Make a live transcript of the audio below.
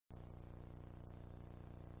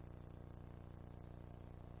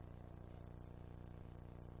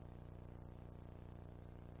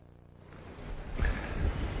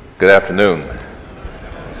Good afternoon.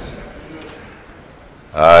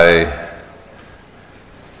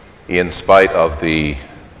 In spite of the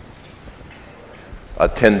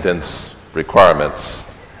attendance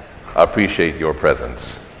requirements, I appreciate your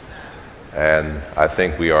presence. And I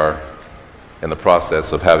think we are in the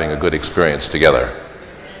process of having a good experience together.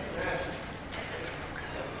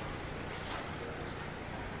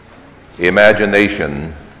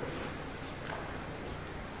 Imagination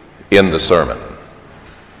in the sermon.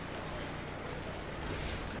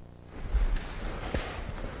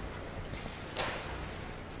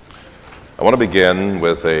 I want to begin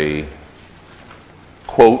with a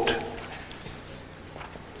quote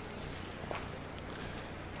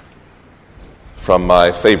from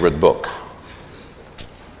my favorite book,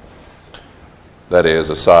 that is,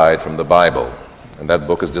 aside from the Bible, and that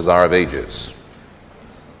book is Desire of Ages.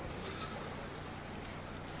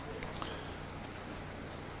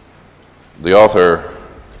 The author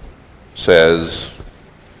says,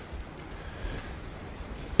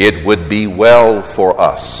 "It would be well for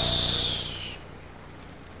us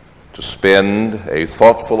to spend a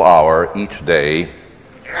thoughtful hour each day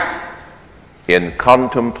in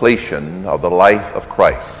contemplation of the life of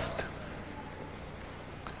Christ.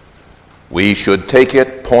 We should take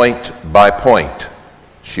it point by point,"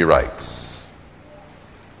 she writes.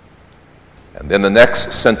 And then the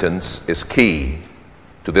next sentence is key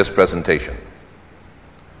to this presentation.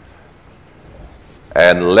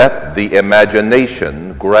 "And let the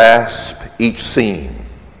imagination grasp each scene,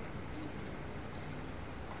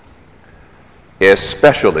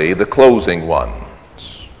 especially the closing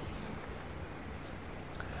ones.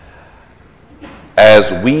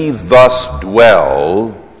 As we thus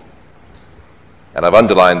dwell," and I've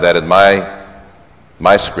underlined that in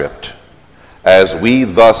my script, "as we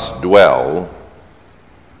thus dwell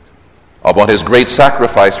upon his great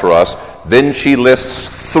sacrifice for us," then she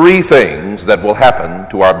lists three things that will happen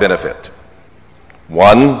to our benefit.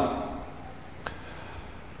 One,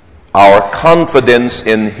 our confidence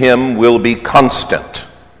in him will be constant.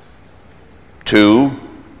 Two,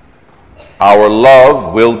 our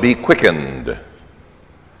love will be quickened.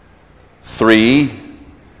 Three,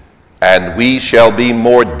 and we shall be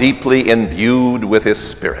more deeply imbued with his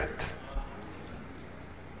Spirit.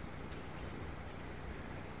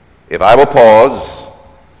 If I will pause,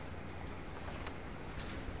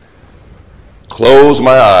 close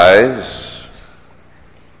my eyes,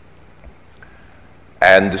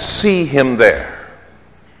 and see him there,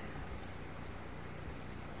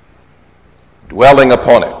 dwelling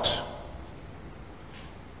upon it,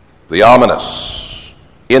 the ominous,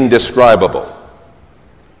 indescribable,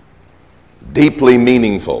 deeply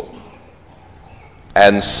meaningful,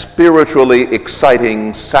 and spiritually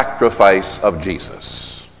exciting sacrifice of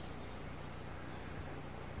Jesus,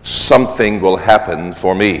 something will happen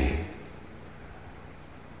for me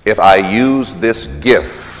if I use this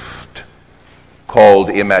gift called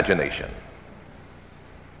imagination.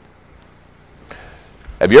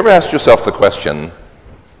 Have you ever asked yourself the question,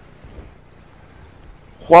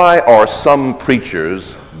 why are some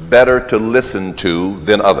preachers better to listen to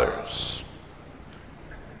than others?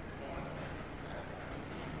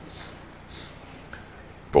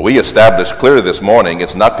 For we established clearly this morning,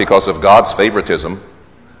 it's not because of God's favoritism.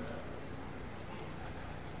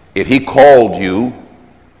 If he called you,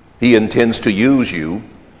 he intends to use you,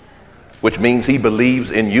 which means he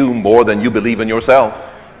believes in you more than you believe in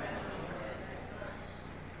yourself.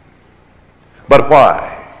 But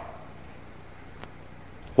why?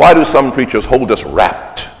 Why do some preachers hold us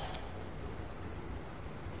rapt,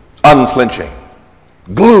 unflinching,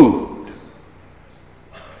 glued?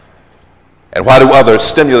 And why do others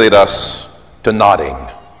stimulate us to nodding?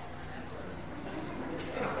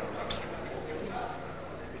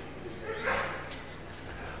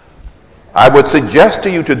 I would suggest to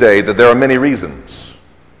you today that there are many reasons,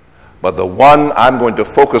 but the one I'm going to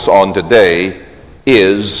focus on today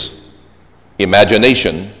is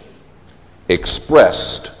imagination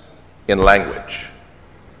expressed in language.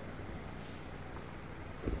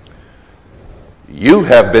 You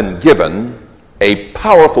have been given a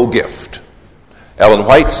powerful gift. Ellen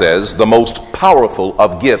White says the most powerful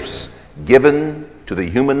of gifts given to the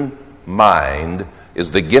human mind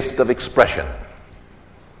is the gift of expression.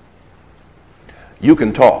 You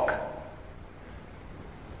can talk.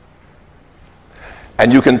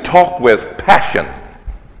 And you can talk with passion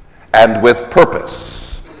and with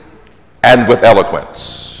purpose and with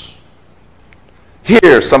eloquence.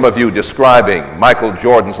 Hear some of you describing Michael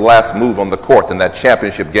Jordan's last move on the court in that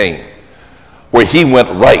championship game, where he went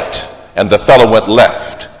right and the fellow went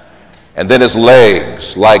left, and then his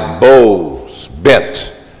legs like bows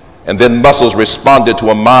bent, And then muscles responded to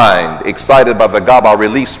a mind excited by the GABA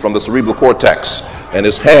release from the cerebral cortex, and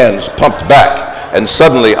his hands pumped back, and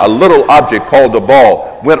suddenly a little object called a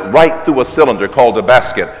ball went right through a cylinder called a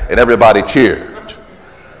basket, and everybody cheered.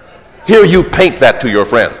 Here you paint that to your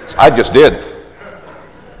friends. I just did.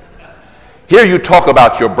 Here you talk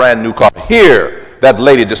about your brand new car. Here that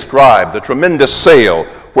lady described the tremendous sale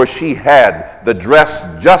where she had the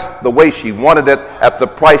dress just the way she wanted it at the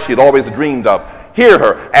price she'd always dreamed of. Hear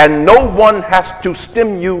her, and no one has to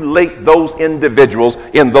stimulate those individuals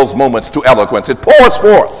in those moments to eloquence. It pours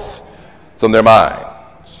forth from their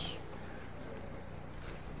minds.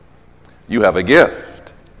 You have a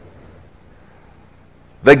gift.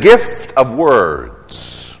 The gift of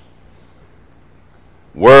words.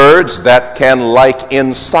 Words that can, like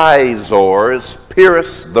incisors,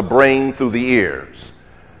 pierce the brain through the ears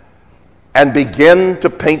and begin to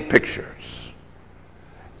paint pictures.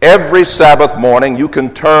 Every Sabbath morning, you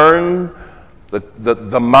can turn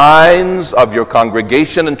the minds of your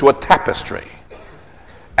congregation into a tapestry,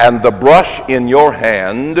 and the brush in your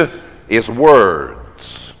hand is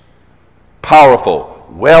words. Powerful,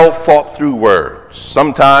 well thought through words.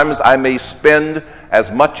 Sometimes I may spend as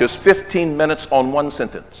much as 15 minutes on one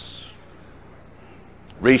sentence,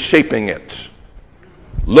 reshaping it,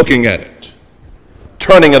 looking at it,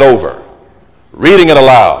 turning it over, reading it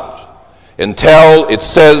aloud, until it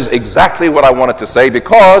says exactly what I want it to say,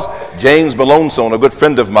 because James Malonzone, a good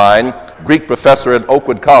friend of mine, Greek professor at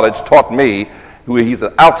Oakwood College, taught me, he's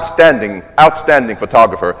an outstanding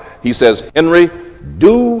photographer. He says, Henry,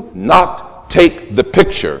 do not take the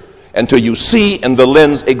picture until you see in the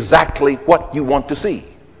lens exactly what you want to see.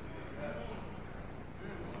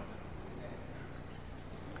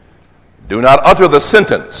 Do not utter the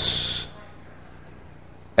sentence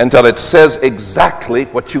until it says exactly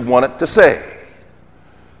what you want it to say.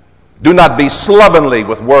 Do not be slovenly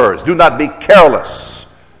with words. Do not be careless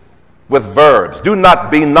with verbs. Do not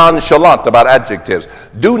be nonchalant about adjectives.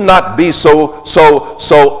 Do not be so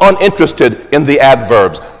uninterested in the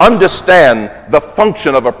adverbs. Understand the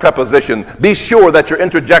function of a preposition. Be sure that your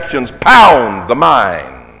interjections pound the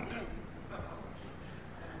mind.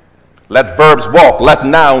 Let verbs walk. Let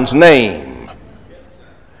nouns name.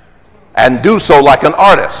 And do so like an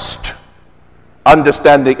artist,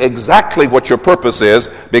 understanding exactly what your purpose is,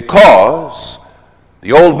 because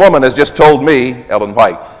the old woman has just told me, Ellen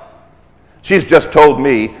White, she's just told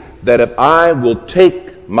me that if I will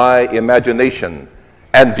take my imagination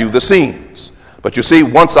and view the scenes. But you see,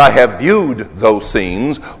 once I have viewed those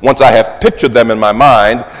scenes, once I have pictured them in my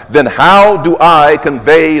mind, then how do I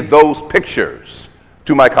convey those pictures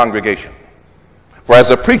to my congregation? For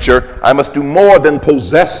as a preacher, I must do more than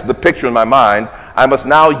possess the picture in my mind. I must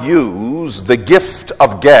now use the gift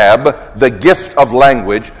of gab, the gift of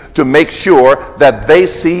language, to make sure that they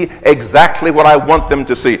see exactly what I want them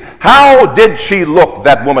to see. How did she look,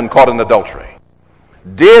 that woman caught in adultery?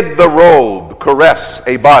 Did the robe caress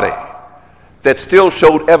a body that still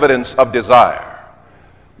showed evidence of desire?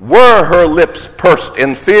 Were her lips pursed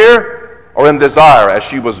in fear or in desire as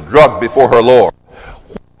she was drugged before her Lord?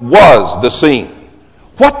 What was the scene?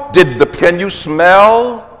 Can you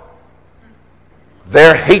smell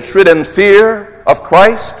their hatred and fear of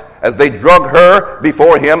Christ as they drug her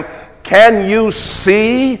before him? Can you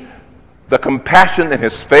see the compassion in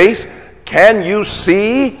his face? Can you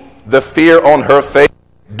see the fear on her face?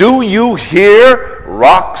 Do you hear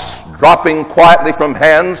rocks dropping quietly from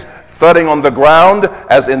hands, thudding on the ground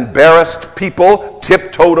as embarrassed people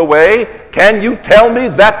tiptoed away? Can you tell me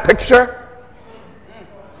that picture?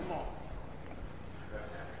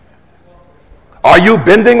 Are you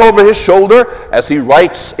bending over his shoulder as he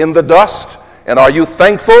writes in the dust? And are you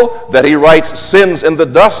thankful that he writes sins in the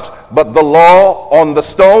dust, but the law on the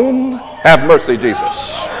stone? Have mercy,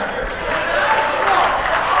 Jesus.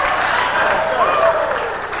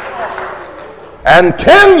 And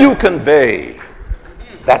can you convey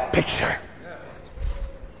that picture?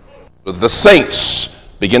 The saints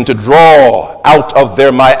begin to draw out of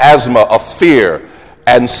their miasma of fear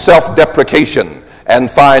and self-deprecation and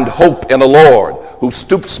find hope in a Lord who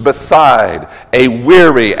stoops beside a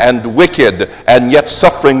weary and wicked and yet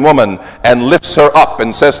suffering woman and lifts her up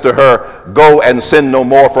and says to her, "Go and sin no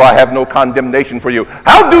more, for I have no condemnation for you."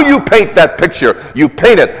 How do you paint that picture? You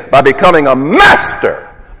paint it by becoming a master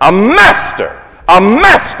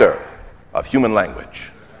of human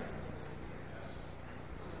language.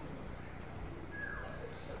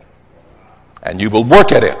 And you will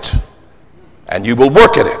work at it, and you will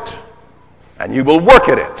work at it, and you will work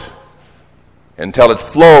at it until it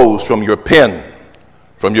flows from your pen,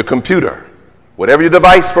 from your computer, whatever your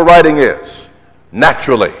device for writing is,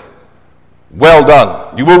 naturally, Well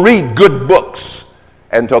done. You will read good books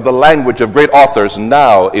until the language of great authors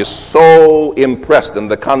now is so impressed in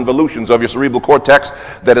the convolutions of your cerebral cortex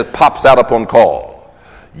that it pops out upon call.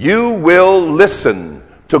 You will listen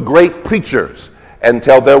to great preachers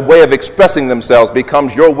until their way of expressing themselves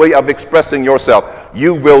becomes your way of expressing yourself.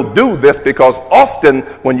 You will do this because often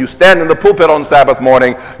when you stand in the pulpit on Sabbath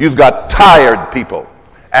morning, you've got tired people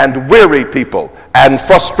and weary people and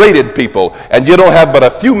frustrated people, and you don't have but a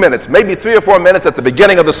few minutes, maybe 3 or 4 minutes at the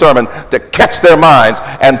beginning of the sermon to catch their minds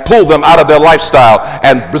and pull them out of their lifestyle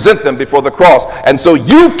and present them before the cross. And so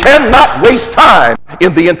you cannot waste time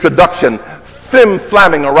in the introduction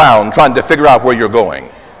flim-flamming around trying to figure out where you're going.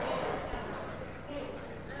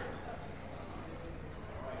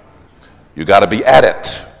 You got to be at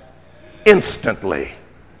it instantly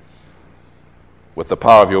with the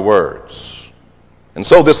power of your words. And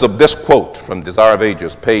so this quote from Desire of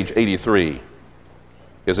Ages, page 83,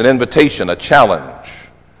 is an invitation, a challenge,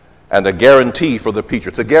 and a guarantee for the preacher.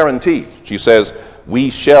 It's a guarantee. She says, we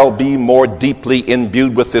shall be more deeply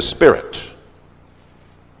imbued with this Spirit.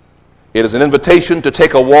 It is an invitation to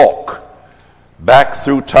take a walk back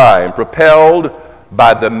through time, propelled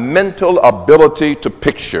by the mental ability to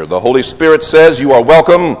picture. The Holy Spirit says you are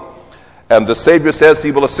welcome, and the Savior says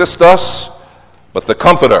he will assist us, but the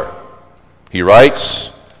Comforter, he writes,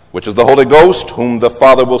 which is the Holy Ghost, whom the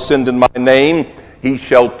Father will send in my name, he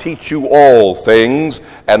shall teach you all things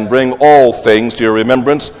and bring all things to your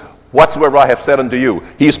remembrance whatsoever I have said unto you.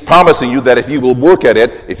 He's promising you that if you will work at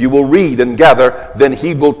it, if you will read and gather, then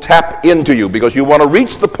he will tap into you, because you want to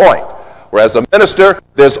reach the point where as a minister,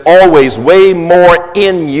 there's always way more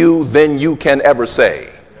in you than you can ever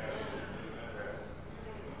say.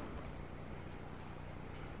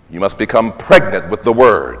 You must become pregnant with the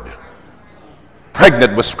Word,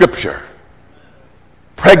 pregnant with Scripture,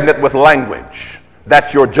 pregnant with language.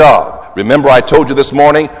 That's your job. Remember, I told you this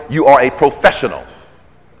morning, you are a professional.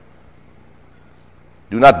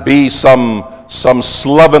 Do not be some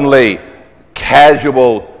slovenly,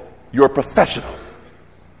 casual, you're a professional.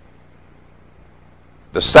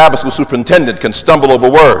 The Sabbath school superintendent can stumble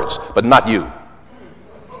over words, but not you.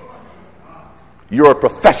 You're a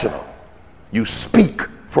professional. You speak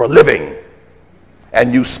for a living,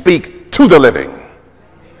 and you speak to the living.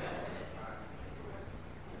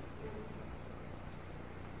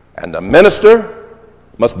 And a minister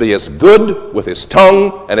must be as good with his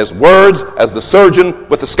tongue and his words as the surgeon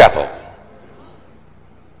with the scalpel.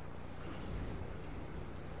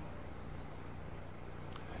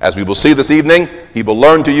 As we will see this evening, he will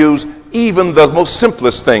learn to use even the most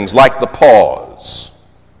simplest things like the pause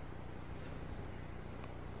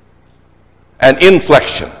and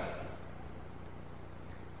inflection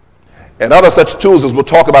and other such tools as we'll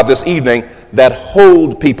talk about this evening that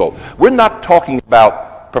hold people. We're not talking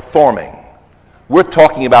about performing. We're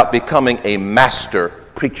talking about becoming a master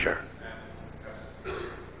preacher.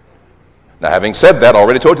 Now, having said that, I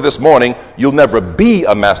already told you this morning, you'll never be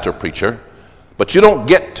a master preacher, but you don't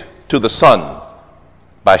get to the sun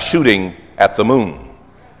by shooting at the moon.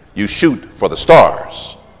 You shoot for the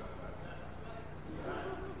stars.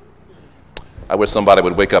 I wish somebody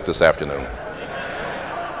would wake up this afternoon.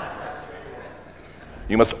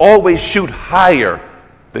 You must always shoot higher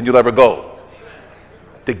than you'll ever go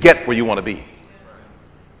to get where you want to be.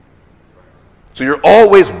 So you're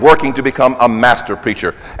always working to become a master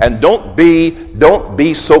preacher. And don't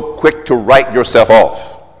be so quick to write yourself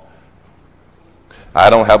off. I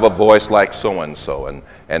don't have a voice like so-and-so,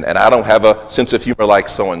 and I don't have a sense of humor like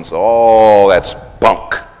so-and-so. Oh, that's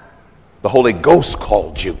bunk. The Holy Ghost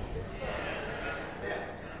called you.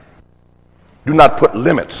 Do not put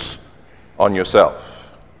limits on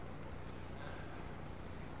yourself.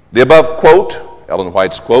 The above quote, Ellen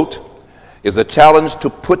White's quote, is a challenge to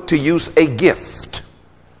put to use a gift.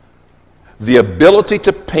 The ability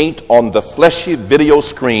to paint on the fleshy video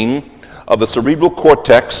screen of the cerebral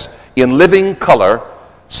cortex in living color,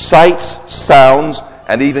 sights, sounds,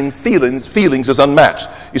 and even feelings is unmatched.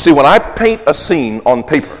 You see, when I paint a scene on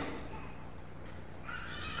paper,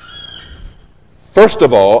 first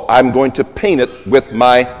of all, I'm going to paint it with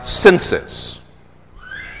my senses.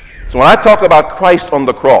 So when I talk about Christ on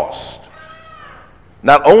the cross,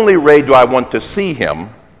 not only, Ray, do I want to see him,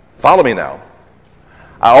 follow me now,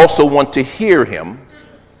 I also want to hear him.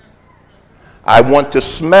 I want to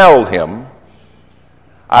smell him.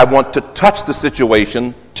 I want to touch the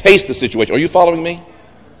situation, taste the situation. Are you following me?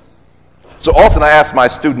 So often I ask my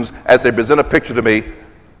students as they present a picture to me,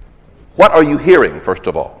 what are you hearing, first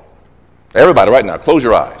of all? Everybody right now, close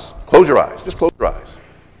your eyes. Close your eyes. Just close your eyes.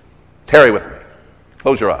 Tarry with me.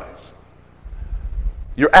 Close your eyes.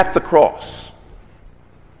 You're at the cross.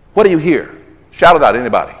 What do you hear? Shout it out,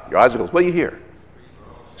 anybody. Your eyes are closed. What do you hear?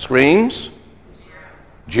 Screams,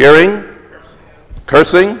 jeering,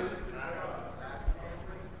 cursing,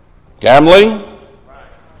 gambling,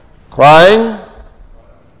 crying.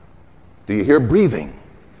 Do you hear breathing?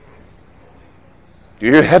 Do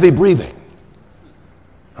you hear heavy breathing?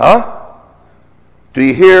 Huh? Do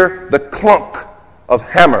you hear the clunk of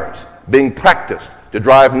hammers being practiced to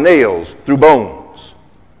drive nails through bones?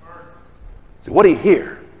 So what do you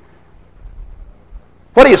hear?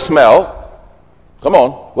 What do you smell? Come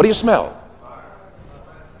on, what do you smell?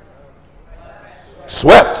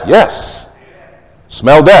 Sweat, yes.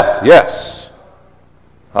 Smell death, yes.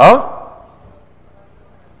 Huh?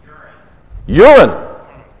 Urine,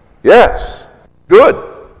 yes. Good,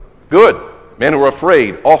 good. Men who are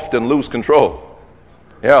afraid often lose control.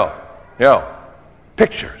 Yeah.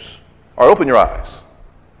 Pictures. All right, open your eyes.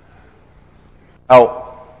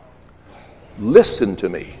 Now, listen to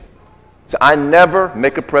me. So I never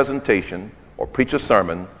make a presentation or preach a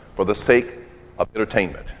sermon for the sake of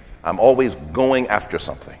entertainment. I'm always going after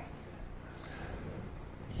something.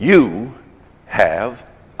 You have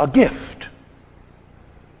a gift.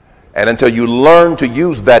 And until you learn to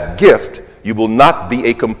use that gift, you will not be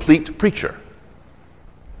a complete preacher.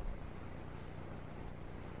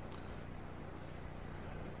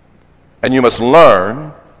 And you must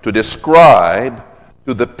learn to describe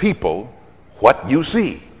to the people what you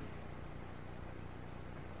see.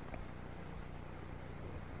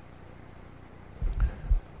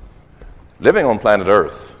 Living on planet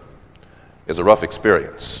Earth is a rough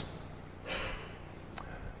experience.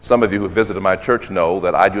 Some of you who have visited my church know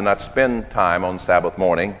that I do not spend time on Sabbath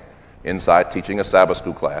morning inside teaching a Sabbath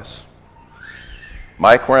school class.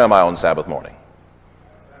 Mike, where am I on Sabbath morning?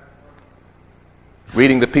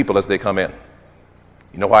 Reading the people as they come in.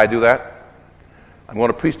 You know why I do that? I'm going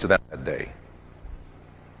to preach to them that day.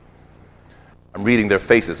 I'm reading their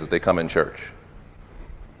faces as they come in church.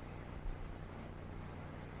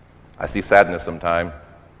 I see sadness sometimes.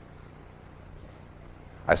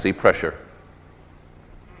 I see pressure.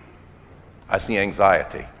 I see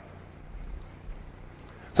anxiety.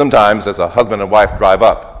 Sometimes as a husband and wife drive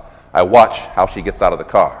up, I watch how she gets out of the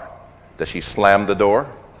car. Does she slam the door?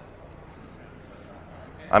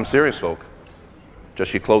 I'm serious, folk. Does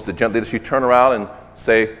she close it gently? Does she turn around and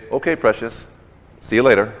say, okay, precious, see you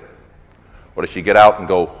later? Or does she get out and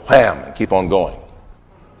go wham and keep on going?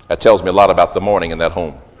 That tells me a lot about the morning in that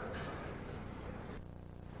home.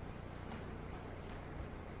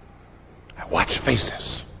 I watch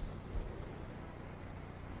faces.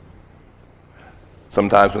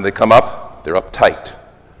 Sometimes when they come up, they're uptight.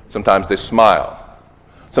 Sometimes they smile.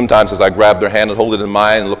 Sometimes as I grab their hand and hold it in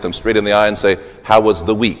mine and look them straight in the eye and say, how was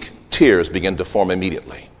the week? Tears begin to form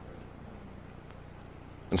immediately.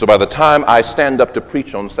 And so by the time I stand up to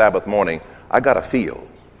preach on Sabbath morning, I got to feel.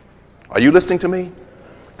 Are you listening to me?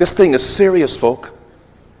 This thing is serious, folk.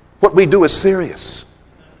 What we do is serious.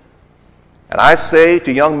 And I say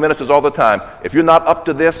to young ministers all the time, if you're not up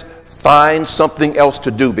to this, find something else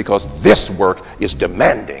to do because this work is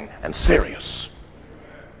demanding and serious.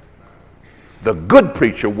 The good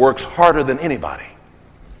preacher works harder than anybody.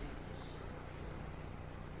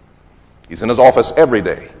 He's in his office every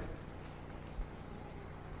day.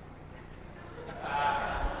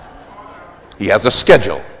 He has a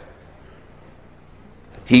schedule.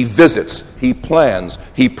 He visits, he plans,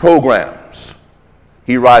 he programs.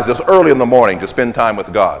 He rises early in the morning to spend time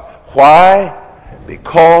with God. Why?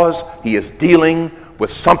 Because he is dealing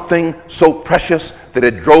with something so precious that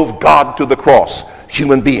it drove God to the cross,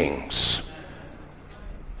 human beings.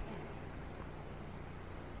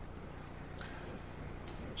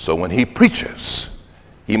 So when he preaches,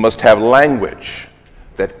 he must have language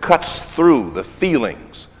that cuts through the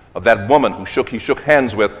feelings of that woman he shook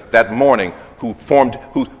hands with that morning,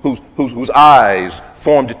 whose eyes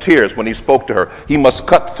formed tears when he spoke to her. He must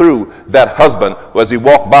cut through that husband who, as he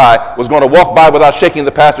walked by, was going to walk by without shaking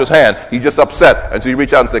the pastor's hand. He's just upset. And so you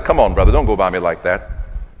reach out and say, come on, brother, don't go by me like that.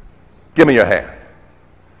 Give me your hand.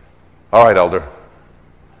 All right, elder.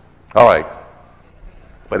 All right.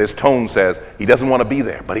 But his tone says he doesn't want to be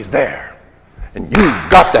there, but he's there. And you've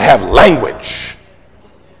got to have language.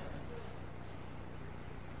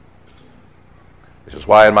 This is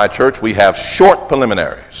why in my church we have short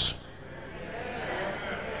preliminaries.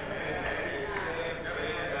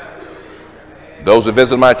 Those who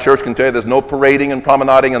visit my church can tell you there's no parading and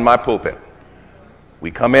promenading in my pulpit. We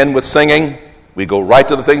come in with singing, we go right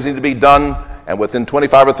to the things that need to be done, and within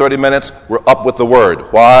 25 or 30 minutes, we're up with the word.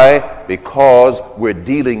 Why? Because we're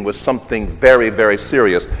dealing with something very, very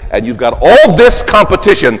serious. And you've got all this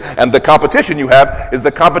competition, and the competition you have is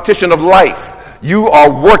the competition of life. You are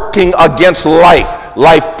working against life,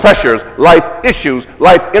 life pressures, life issues,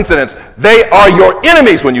 life incidents. They are your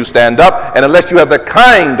enemies when you stand up, and unless you have the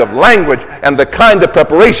kind of language and the kind of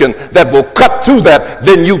preparation that will cut through that,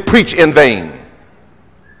 then you preach in vain.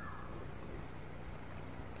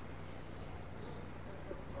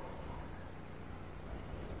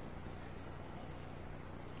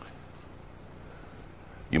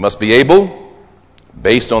 You must be able,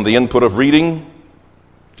 based on the input of reading,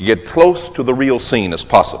 to get close to the real scene as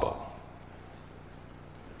possible.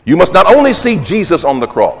 You must not only see Jesus on the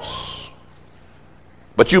cross,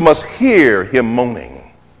 but you must hear him moaning.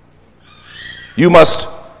 You must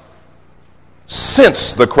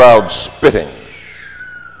sense the crowd spitting.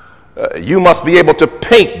 You must be able to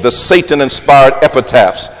paint the Satan-inspired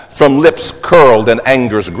epitaphs from lips curled in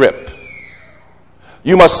anger's grip.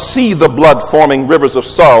 You must see the blood forming rivers of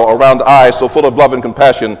sorrow around eyes so full of love and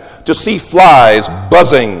compassion, to see flies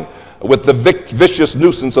buzzing with the vicious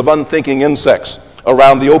nuisance of unthinking insects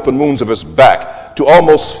around the open wounds of his back, to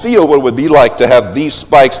almost feel what it would be like to have these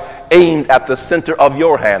spikes aimed at the center of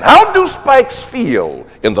your hand. How do spikes feel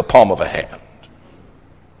in the palm of a hand?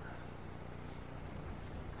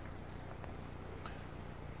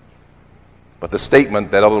 But the statement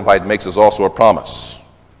that Ellen White makes is also a promise.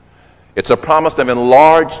 It's a promise of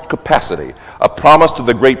enlarged capacity, a promise to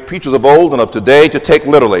the great preachers of old and of today to take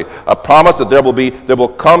literally, a promise that there will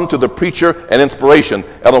come to the preacher an inspiration.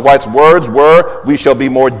 Ellen White's words were, we shall be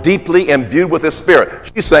more deeply imbued with his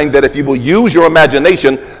Spirit. She's saying that if you will use your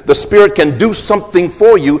imagination, the Spirit can do something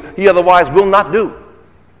for you he otherwise will not do.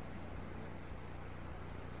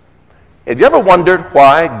 Have you ever wondered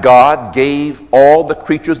why God gave all the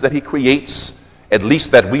creatures that he creates, at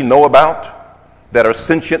least that we know about, that are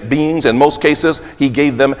sentient beings? In most cases, he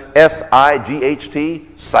gave them S-I-G-H-T,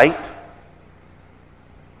 sight.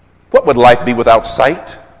 What would life be without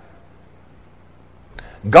sight?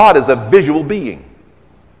 God is a visual being.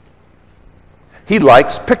 He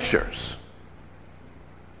likes pictures.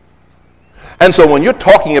 And so when you're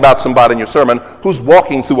talking about somebody in your sermon who's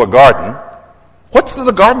walking through a garden, what does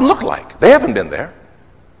the garden look like? They haven't been there.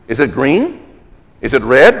 Is it green? Is it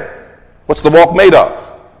red? What's the walk made of?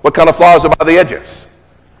 What kind of flowers are by the edges?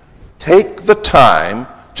 Take the time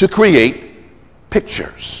to create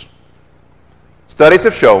pictures. Studies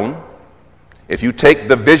have shown if you take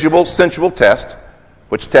the visual sensual test,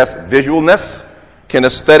 which tests visualness,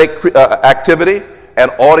 kinesthetic activity,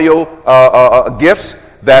 and audio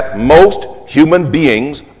gifts, that most human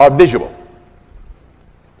beings are visual.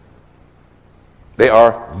 They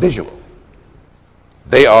are visual.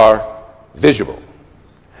 They are visual.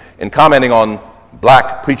 In commenting on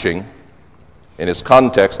black preaching, in his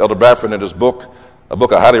context, Elder Bradford, in his book, a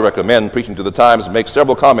book I highly recommend, Preaching to the Times, makes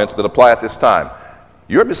several comments that apply at this time.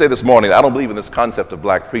 You heard me say this morning that I don't believe in this concept of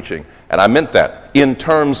black preaching, and I meant that in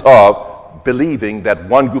terms of believing that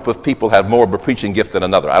one group of people have more of a preaching gift than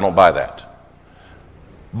another. I don't buy that.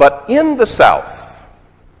 But in the South,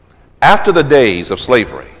 after the days of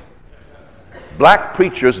slavery, black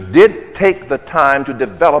preachers did take the time to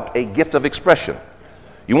develop a gift of expression.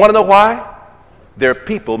 You want to know why? Their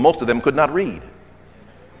people, most of them, could not read.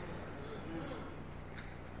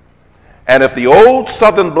 And if the old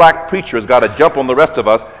Southern black preachers got a jump on the rest of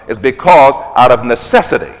us, it's because out of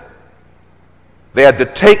necessity, they had to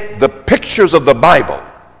take the pictures of the Bible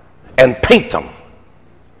and paint them.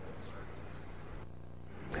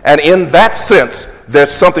 And in that sense,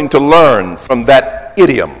 there's something to learn from that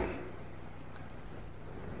idiom.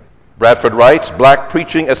 Bradford writes, black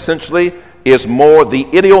preaching essentially is more the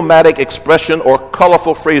idiomatic expression or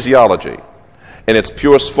colorful phraseology. In its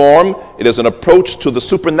purest form, it is an approach to the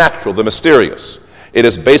supernatural, the mysterious. It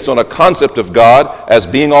is based on a concept of God as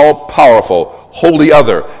being all-powerful, wholly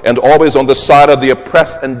other, and always on the side of the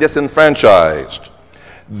oppressed and disenfranchised.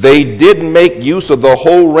 They did make use of the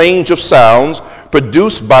whole range of sounds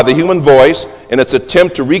produced by the human voice in its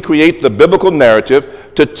attempt to recreate the biblical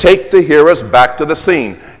narrative to take the hearers back to the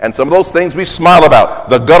scene. And some of those things we smile about,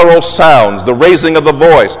 the guttural sounds, the raising of the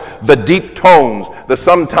voice, the deep tones, the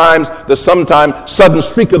sometimes sudden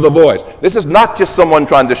shriek of the voice. This is not just someone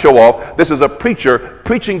trying to show off. This is a preacher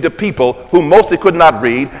preaching to people who mostly could not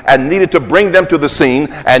read and needed to bring them to the scene,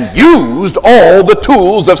 and used all the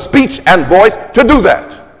tools of speech and voice to do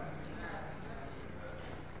that.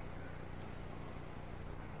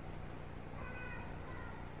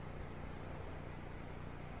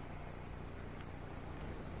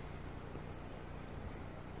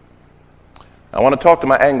 I want to talk to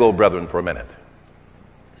my Anglo brethren for a minute.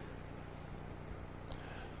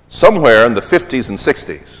 Somewhere in the 50s and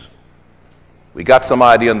 60s, we got some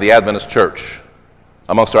idea in the Adventist church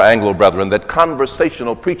amongst our Anglo brethren that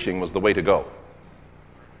conversational preaching was the way to go.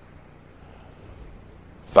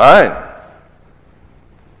 Fine.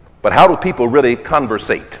 But how do people really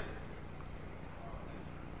conversate?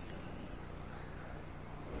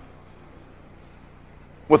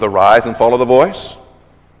 With a rise and fall of the voice?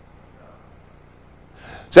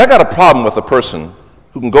 See, I got a problem with a person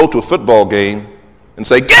who can go to a football game and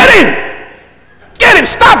say, "Get him! Get him!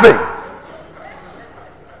 Stop him!"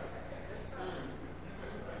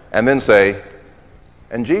 And then say,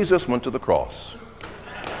 "And Jesus went to the cross.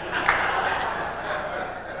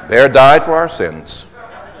 There died for our sins.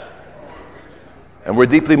 And we're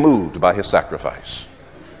deeply moved by his sacrifice."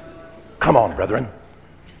 Come on, brethren.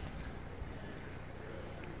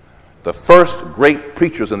 The first great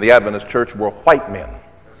preachers in the Adventist church were white men,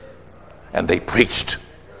 and they preached.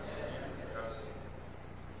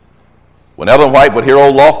 When Ellen White would hear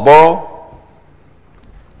old Loughborough,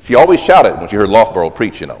 she always shouted when she heard Loughborough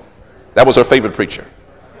preach, you know. That was her favorite preacher.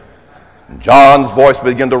 And John's voice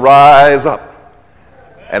began to rise up.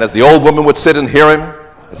 And as the old woman would sit and hear him,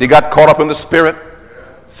 as he got caught up in the spirit,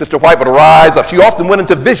 Sister White would rise up. She often went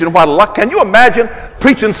into vision. Can you imagine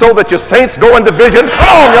preaching so that your saints go into vision? Come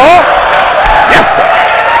on, y'all. Yes, sir.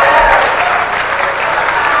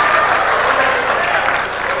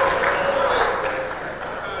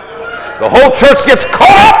 The whole church gets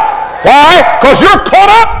caught up. Why? Because you're caught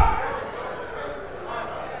up.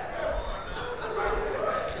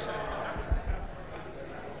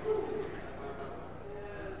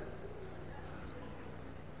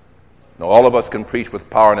 Now, all of us can preach with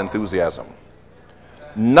power and enthusiasm.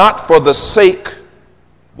 Not for the sake,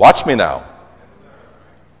 watch me now,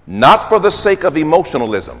 not for the sake of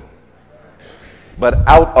emotionalism, but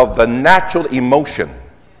out of the natural emotion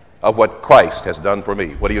of what Christ has done for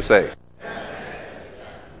me. What do you say?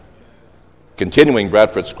 Continuing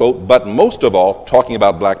Bradford's quote, but most of all, talking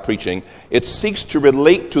about black preaching, it seeks to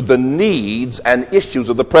relate to the needs and issues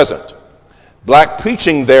of the present. Black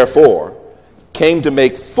preaching, therefore, came to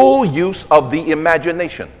make full use of the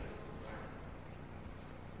imagination.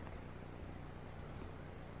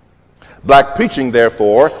 Black preaching,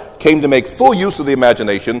 therefore, came to make full use of the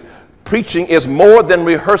imagination. Preaching is more than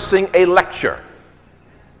rehearsing a lecture.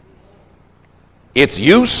 Its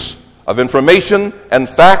use of information and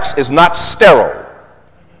facts is not sterile,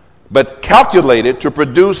 but calculated to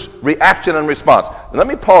produce reaction and response. Now, let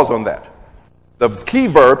me pause on that. The key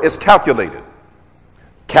verb is calculated.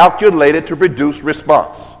 Calculated to produce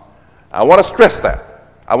response. I want to stress that.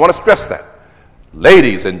 I want to stress that.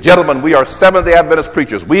 Ladies and gentlemen, we are Seventh-day Adventist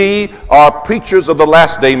preachers. We are preachers of the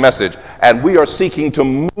last day message, and we are seeking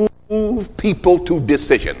to move people to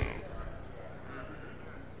decision.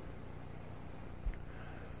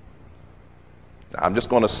 Now, I'm just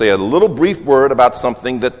going to say a little brief word about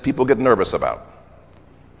something that people get nervous about.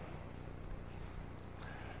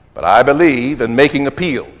 But I believe in making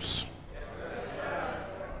appeals.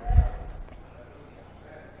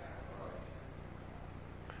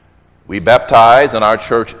 We baptize in our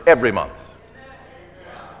church every month.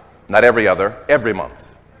 Not every other, every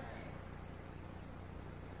month.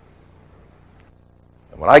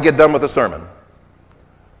 And when I get done with a sermon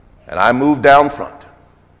and I move down front,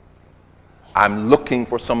 I'm looking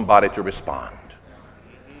for somebody to respond.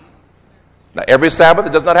 Now, every Sabbath,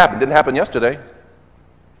 it does not happen. It didn't happen yesterday.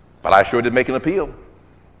 But I sure did make an appeal.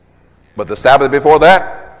 But the Sabbath before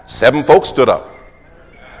that, 7 folks stood up.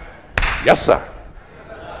 Yes, sir.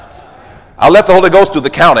 I'll let the Holy Ghost do the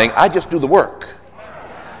counting. I just do the work.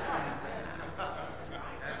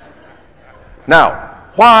 Now,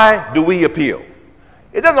 why do we appeal?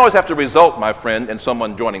 It doesn't always have to result, my friend, in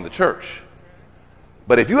someone joining the church.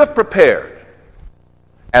 But if you have prepared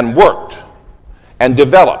and worked and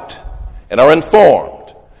developed and are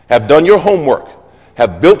informed, have done your homework,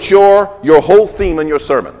 have built your whole theme in your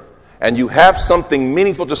sermon, and you have something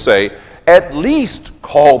meaningful to say, at least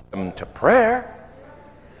call them to prayer.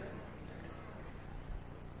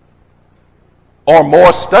 Or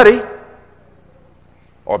more study,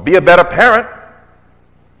 or be a better parent,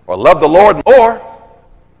 or love the Lord more.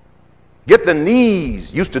 Get the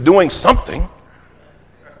knees used to doing something.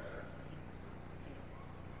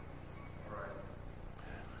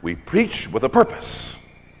 We preach with a purpose.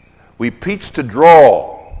 We preach to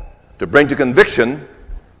draw, to bring to conviction,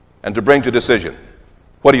 and to bring to decision.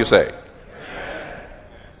 What do you say?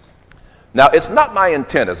 Now, it's not my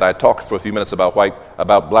intent, as I talked for a few minutes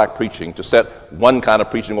about black preaching, to set one kind of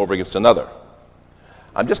preaching over against another.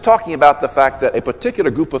 I'm just talking about the fact that a particular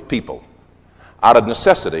group of people, out of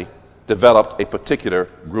necessity, developed a particular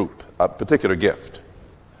group, a particular gift.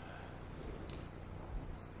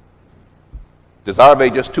 Desire of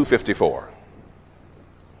Ages 254.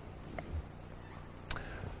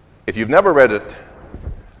 If you've never read it,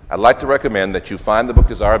 I'd like to recommend that you find the book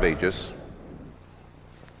Desire of Ages,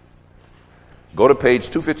 go to page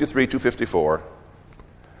 253, 254,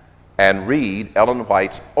 and read Ellen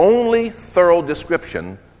White's only thorough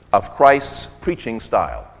description of Christ's preaching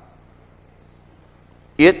style.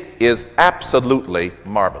 It is absolutely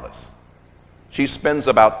marvelous. She spends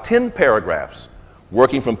about 10 paragraphs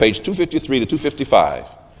working from page 253 to 255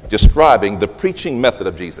 describing the preaching method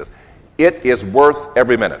of Jesus. It is worth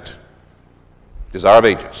every minute. Desire of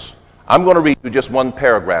Ages. I'm going to read you just one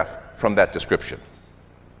paragraph from that description.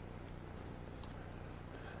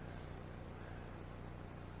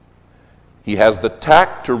 He has the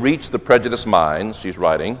tact to reach the prejudiced minds, she's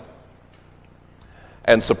writing,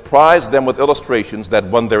 and surprise them with illustrations that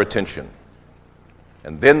won their attention.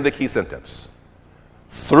 And then the key sentence.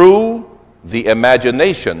 Through the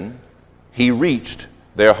imagination, he reached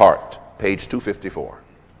their heart. Page 254.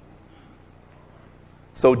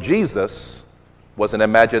 So Jesus was an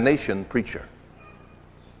imagination preacher,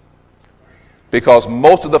 because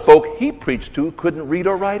most of the folk he preached to couldn't read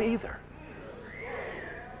or write either.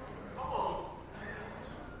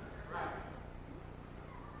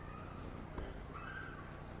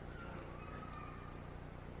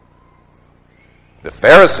 The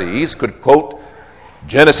Pharisees could quote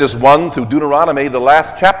Genesis 1 through Deuteronomy, the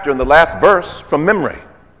last chapter and the last verse, from memory.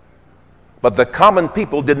 But the common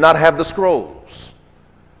people did not have the scrolls.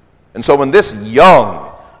 And so when this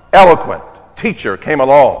young, eloquent teacher came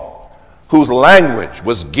along, whose language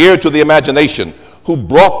was geared to the imagination, who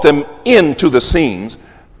brought them into the scenes,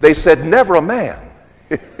 they said, never a man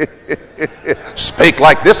spake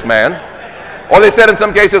like this man. Or they said in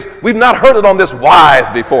some cases, we've not heard it on this wise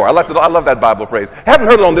before. I love that Bible phrase. Haven't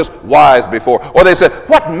heard it on this wise before. Or they said,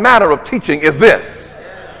 what manner of teaching is this?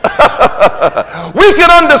 We can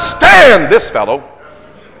understand this fellow.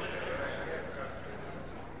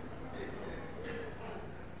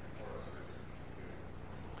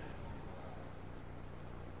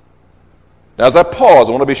 Now, as I pause,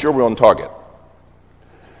 I want to be sure we're on target.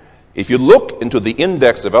 If you look into the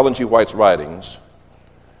index of Ellen G. White's writings,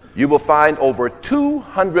 you will find over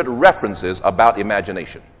 200 references about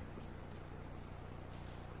imagination.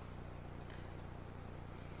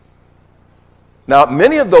 Now,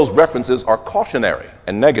 many of those references are cautionary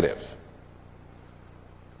and negative.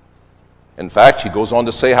 In fact, she goes on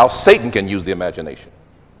to say how Satan can use the imagination.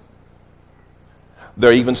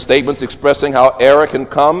 There are even statements expressing how error can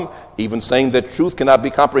come, even saying that truth cannot be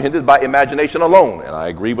comprehended by imagination alone. And I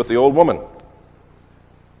agree with the old woman.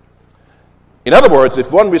 In other words,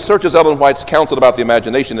 if one researches Ellen White's counsel about the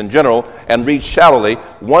imagination in general and reads shallowly,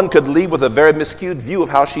 one could leave with a very miscued view of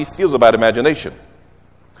how she feels about imagination.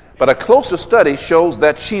 But a closer study shows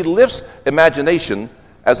that she lifts imagination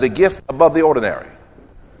as a gift above the ordinary.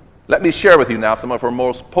 Let me share with you now some of her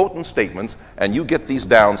most potent statements, and you get these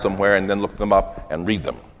down somewhere and then look them up and read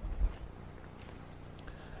them.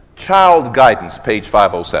 Child Guidance, page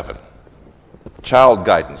 507. Child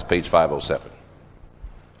Guidance, page 507.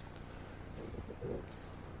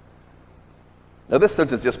 Now, this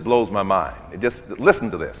sentence just blows my mind.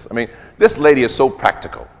 Listen to this. I mean, this lady is so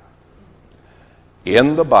practical.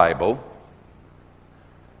 In the Bible,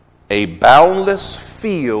 a boundless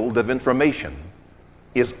field of information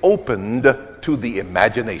is opened to the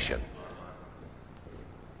imagination.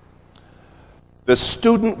 The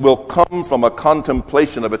student will come from a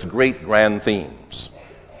contemplation of its great grand themes.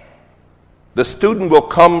 The student will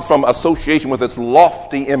come from association with its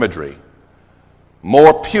lofty imagery,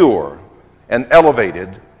 more pure and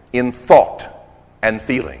elevated in thought and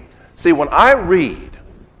feeling. See, when I read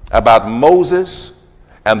about Moses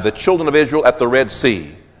and the children of Israel at the Red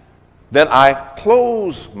Sea, then I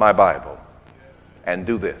close my Bible and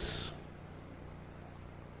do this.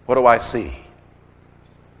 What do I see?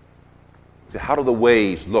 See, how do the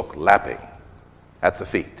waves look lapping at the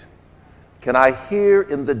feet? Can I hear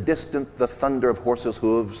in the distance the thunder of horses'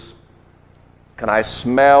 hooves? Can I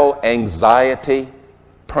smell anxiety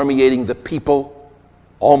permeating the people,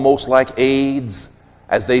 almost like AIDS,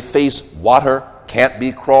 as they face water can't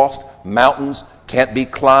be crossed, mountains can't be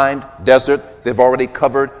climbed, desert they've already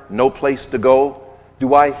covered, no place to go?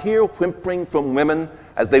 Do I hear whimpering from women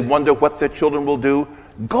as they wonder what their children will do?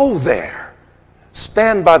 Go there.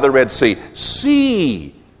 Stand by the Red Sea.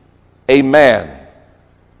 See a man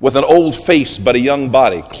with an old face but a young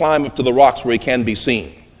body climb up to the rocks where he can be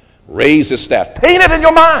seen. Raise his staff. Paint it in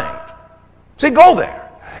your mind. See, go there.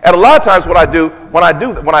 And a lot of times what I do, when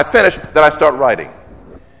I finish, then I start writing.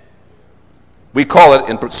 We call it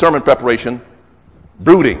in sermon preparation,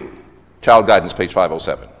 brooding. Child Guidance, page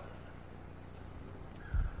 507.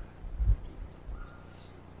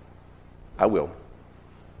 I will.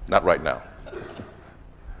 Not right now.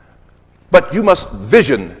 But you must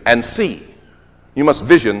vision and see. You must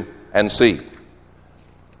vision and see.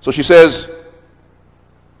 So she says,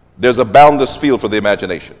 there's a boundless field for the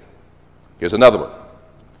imagination. Here's another one.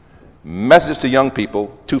 Message to young people,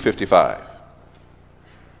 255.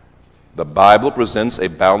 The Bible presents a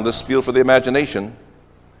boundless field for the imagination,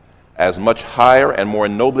 as much higher and more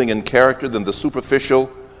ennobling in character than the superficial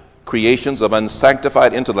creations of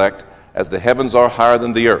unsanctified intellect as the heavens are higher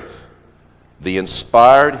than the earth. The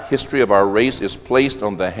inspired history of our race is placed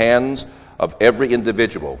on the hands of every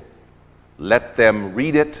individual. Let them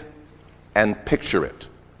read it and picture it.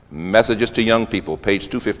 Messages to Young People, page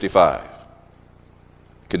 255.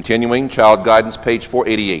 Continuing, Child Guidance, page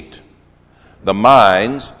 488. The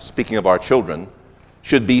minds, speaking of our children,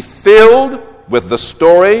 should be filled with the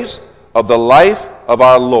stories of the life of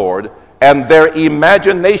our Lord and their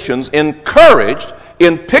imaginations encouraged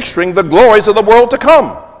in picturing the glories of the world to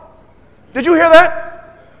come. Did you hear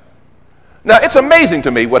that? Now, it's amazing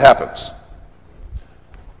to me what happens.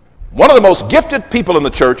 One of the most gifted people in the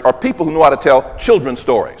church are people who know how to tell children's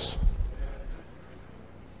stories.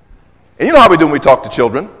 And you know how we do when we talk to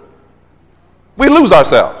children? We lose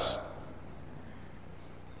ourselves.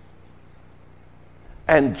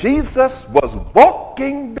 And Jesus was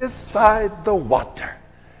walking beside the water.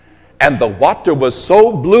 And the water was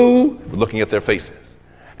so blue, looking at their faces.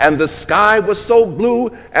 And the sky was so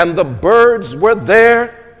blue, and the birds were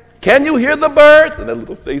there. Can you hear the birds? And their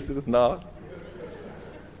little faces nod.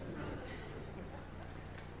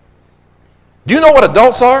 Do you know what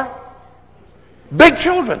adults are? Big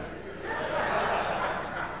children.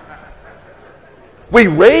 We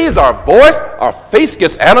raise our voice, our face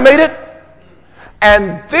gets animated,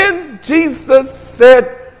 and then Jesus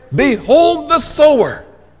said, behold, the sower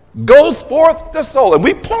goes forth to sow. And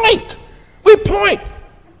we point.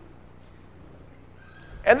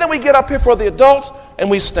 And then we get up here for the adults, and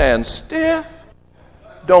we stand stiff,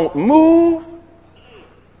 don't move.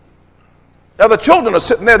 Now the children are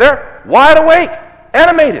sitting there, they're wide awake,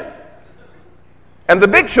 animated. And the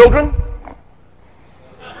big children,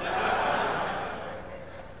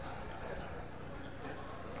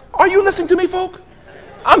 are you listening to me, folk?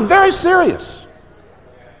 I'm very serious.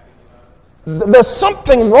 There's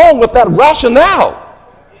something wrong with that rationale.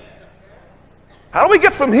 How do we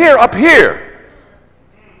get from here up here?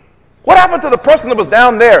 What happened to the person that was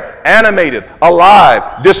down there, animated,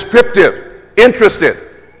 alive, descriptive, interested?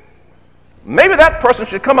 Maybe that person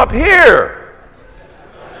should come up here.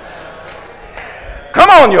 Come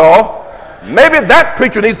on, y'all. Maybe that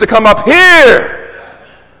preacher needs to come up here.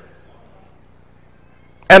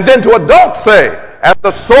 And then to adults say, as the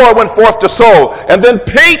sower went forth to sow, and then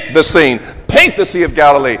paint the scene, paint the Sea of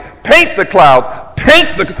Galilee, paint the clouds,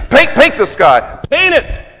 paint the sky, paint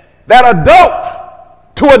it. That adult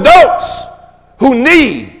to adults who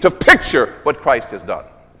need to picture what Christ has done.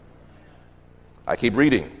 I keep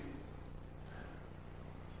reading.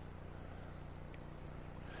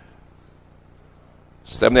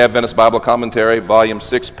 Seventh-day Adventist Bible Commentary, volume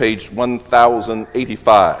 6, page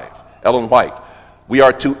 1085. Ellen White. We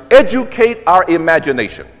are to educate our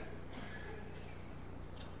imagination.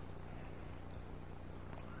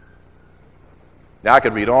 Now I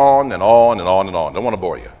could read on and on and on and on. Don't want to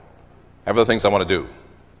bore you. I have other things I want to do.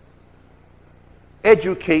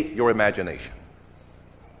 Educate your imagination.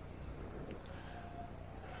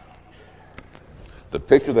 The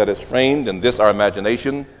picture that is framed in this, our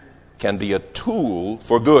imagination, can be a tool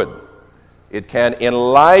for good. It can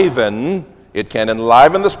enliven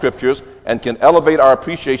the scriptures and can elevate our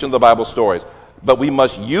appreciation of the Bible stories. But we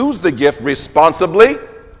must use the gift responsibly,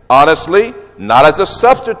 honestly, not as a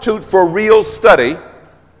substitute for real study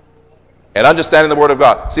and understanding the Word of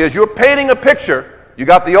God. See, as you're painting a picture, you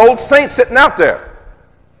got the old saint sitting out there.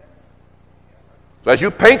 So as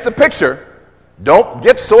you paint the picture, don't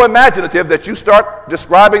get so imaginative that you start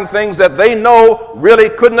describing things that they know really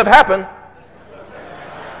couldn't have happened.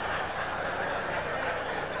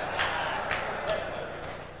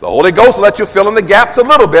 The Holy Ghost will let you fill in the gaps a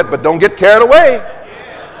little bit, but don't get carried away.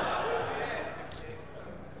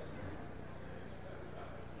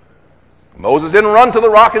 Moses didn't run to the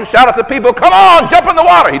rock and shout at the people, come on, jump in the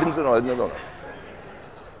water. He didn't say no.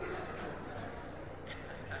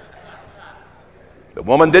 The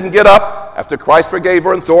woman didn't get up after Christ forgave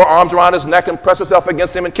her and throw her arms around his neck and press herself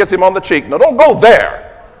against him and kiss him on the cheek. No, don't go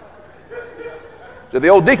there. So the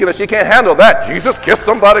old deaconess, she can't handle that. Jesus kissed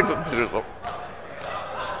somebody.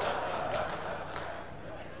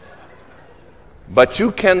 But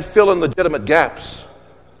you can fill in legitimate gaps.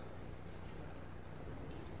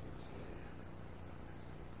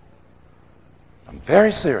 I'm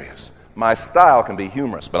very serious. My style can be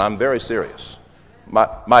humorous, but I'm very serious.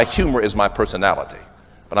 My humor is my personality.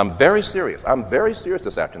 But I'm very serious. I'm very serious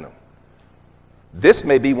this afternoon. This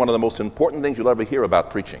may be one of the most important things you'll ever hear about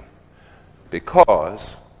preaching,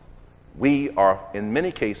 because we are, in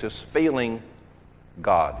many cases, failing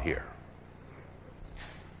God here.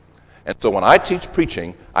 And so when I teach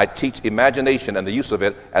preaching, I teach imagination and the use of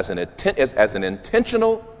it as an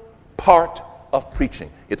intentional part of preaching.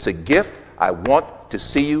 It's a gift I want to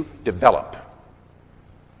see you develop.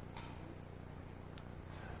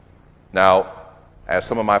 Now, as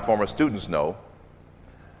some of my former students know,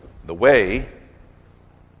 the way,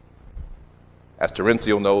 as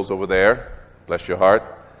Terencio knows over there, bless your heart,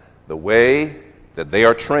 the way that they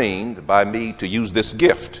are trained by me to use this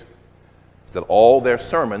gift is that all their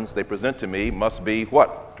sermons they present to me must be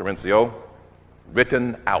what, Terencio?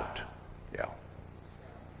 Written out. Yeah.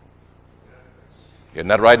 Isn't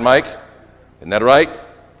that right, Mike? Isn't that right?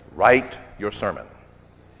 Write your sermon.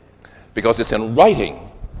 Because it's in writing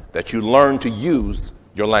that you learn to use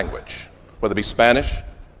your language, whether it be Spanish,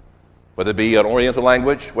 whether it be an Oriental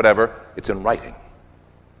language, whatever, it's in writing.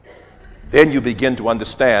 Then you begin to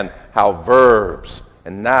understand how verbs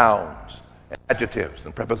and nouns and adjectives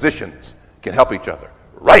and prepositions can help each other.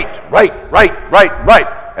 Write.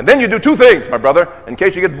 And then you do two things, my brother. In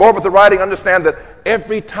case you get bored with the writing, understand that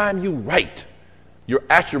every time you write, you're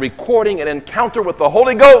actually recording an encounter with the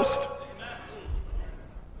Holy Ghost.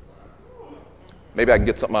 Maybe I can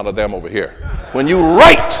get something out of them over here. When you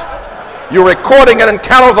write, you're recording an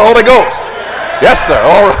encounter with the Holy Ghost. Yes, sir.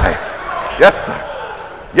 All right. Yes,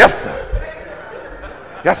 sir. Yes, sir.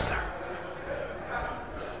 Yes, sir.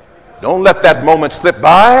 Don't let that moment slip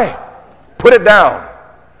by. Put it down.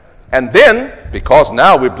 And then, because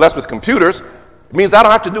now we're blessed with computers, it means I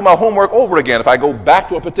don't have to do my homework over again. If I go back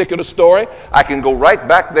to a particular story, I can go right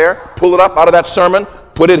back there, pull it up out of that sermon,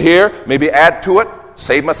 put it here, maybe add to it,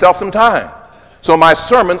 save myself some time. So my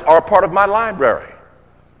sermons are a part of my library.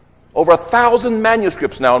 Over 1,000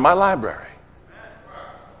 manuscripts now in my library.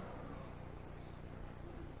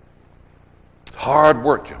 Hard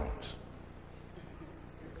work, Jones.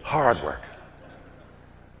 Hard work.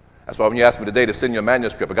 That's why when you asked me today to send you a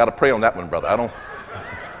manuscript, I got to pray on that one, brother.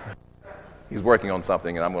 He's working on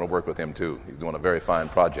something, and I'm going to work with him too. He's doing a very fine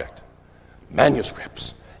project.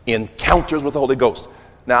 Manuscripts, encounters with the Holy Ghost.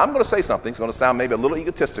 Now, I'm going to say something. It's going to sound maybe a little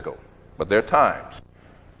egotistical, but there are times,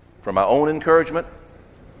 for my own encouragement,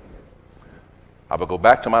 I will go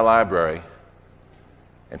back to my library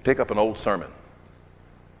and pick up an old sermon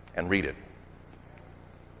and read it.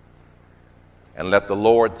 And let the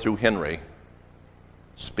Lord, through Henry,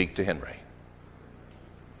 speak to Henry.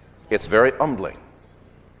 It's very humbling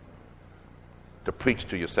to preach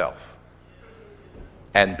to yourself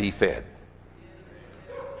and be fed.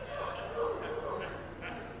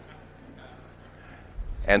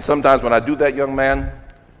 And sometimes when I do that, young man,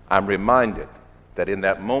 I'm reminded that in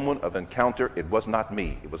that moment of encounter, it was not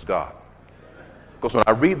me, it was God. Because when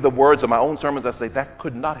I read the words of my own sermons, I say, that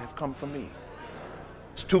could not have come from me.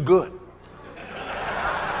 It's too good.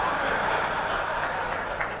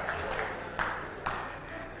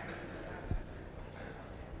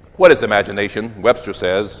 What is imagination? Webster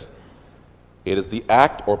says, it is the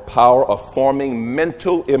act or power of forming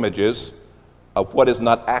mental images of what is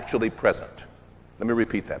not actually present. Let me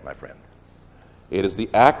repeat that, my friend. It is the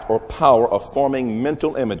act or power of forming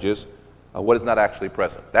mental images of what is not actually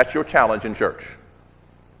present. That's your challenge in church.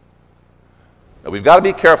 Now, we've got to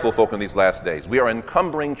be careful, folk, in these last days. We are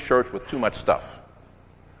encumbering church with too much stuff.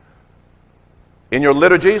 In your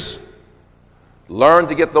liturgies, learn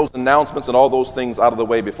to get those announcements and all those things out of the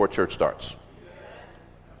way before church starts.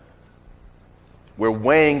 We're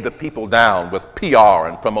weighing the people down with PR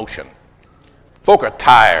and promotion. Folk are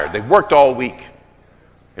tired. They've worked all week.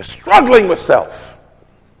 They're struggling with self.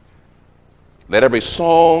 Let every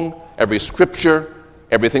song, every scripture,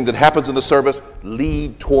 everything that happens in the service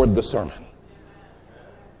lead toward the sermon.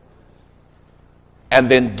 And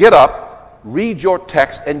then get up, read your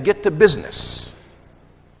text, and get to business.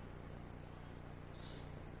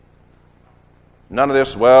 None of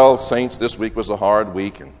this, well, saints, this week was a hard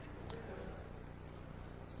week, and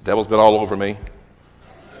the devil's been all over me.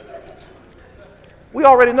 We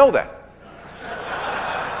already know that.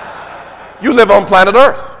 You live on planet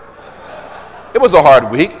Earth. It was a hard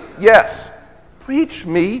week, yes. Preach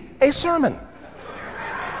me a sermon.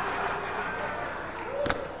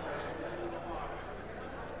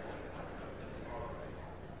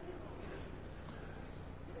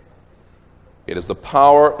 It is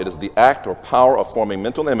the act or power of forming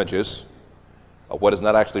mental images of what is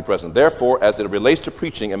not actually present. Therefore, as it relates to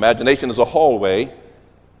preaching, imagination is a hallway,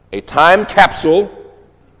 a time capsule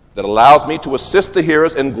that allows me to assist the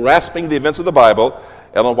hearers in grasping the events of the Bible.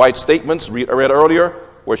 Ellen White's statements, I read earlier,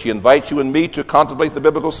 where she invites you and me to contemplate the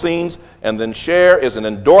biblical scenes and then share, is an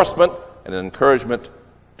endorsement and an encouragement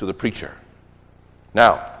to the preacher.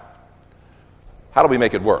 Now, how do we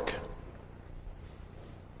make it work?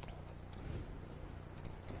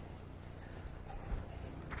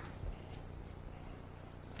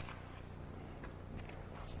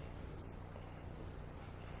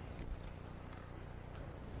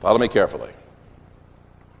 Follow me carefully.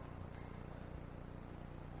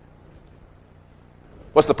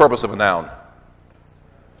 What's the purpose of a noun?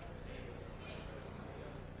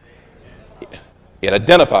 It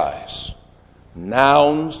identifies.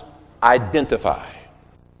 Nouns identify.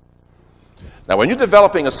 Now, when you're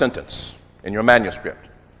developing a sentence in your manuscript,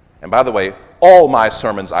 and by the way, all my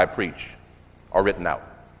sermons I preach are written out.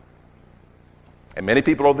 And many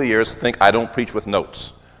people over the years think I don't preach with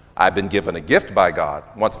notes. I've been given a gift by God.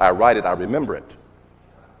 Once I write it, I remember it.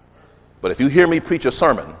 But if you hear me preach a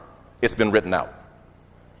sermon, it's been written out.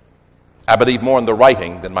 I believe more in the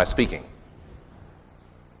writing than my speaking.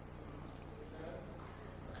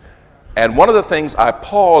 And one of the things I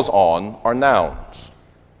pause on are nouns.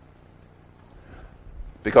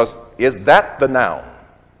 Because is that the noun?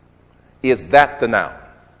 Is that the noun?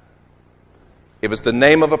 If it's the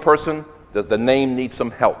name of a person, does the name need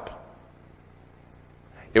some help?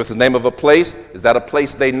 If it's the name of a place, is that a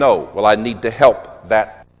place they know? Well, I need to help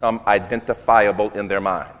that become identifiable in their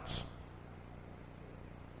minds.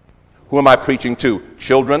 Who am I preaching to?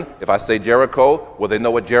 Children. If I say Jericho, will they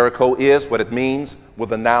know what Jericho is, what it means? Will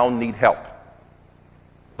the noun need help?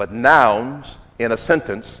 But nouns in a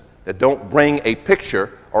sentence that don't bring a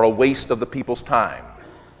picture are a waste of the people's time.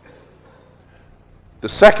 The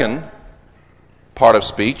second part of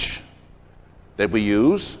speech that we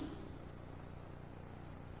use,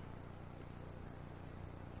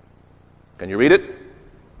 can you read it?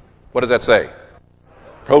 What does that say?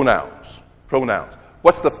 Pronouns. Pronouns.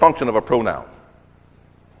 What's the function of a pronoun?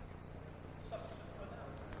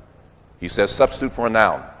 He says substitute for a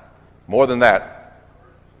noun. More than that,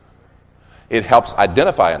 it helps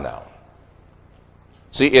identify a noun.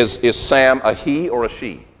 See, is Sam a he or a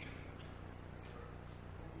she?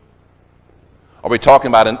 Are we talking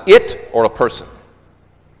about an it or a person?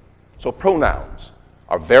 So pronouns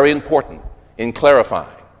are very important in clarifying.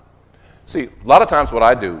 See, a lot of times what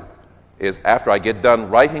I do is after I get done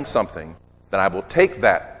writing something, then I will take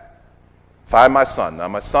that, find my son. Now,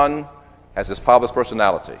 my son has his father's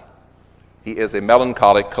personality. He is a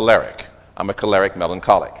melancholic choleric. I'm a choleric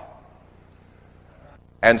melancholic.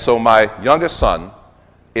 And so my youngest son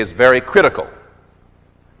is very critical.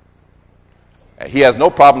 And he has no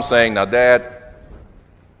problem saying, now, Dad,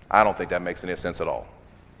 I don't think that makes any sense at all.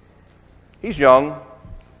 He's young.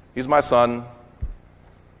 He's my son.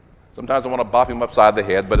 Sometimes I want to bop him upside the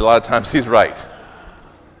head, but a lot of times he's right.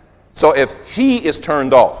 So if he is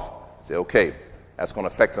turned off, say, okay, that's going to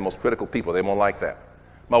affect the most critical people. They won't like that.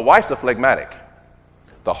 My wife's a phlegmatic.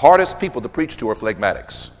 The hardest people to preach to are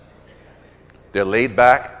phlegmatics. They're laid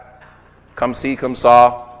back, come see, come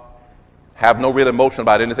saw, have no real emotion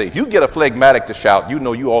about anything. If you get a phlegmatic to shout, you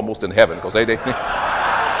know you're almost in heaven, because they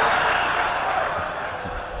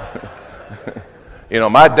you know,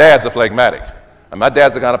 my dad's a phlegmatic. And my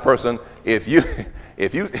dad's the kind of person, if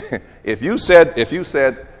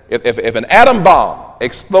an atom bomb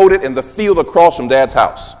exploded in the field across from Dad's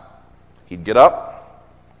house, he'd get up,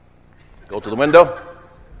 go to the window.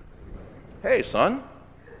 Hey, son,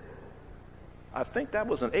 I think that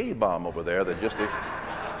was an A bomb over there that just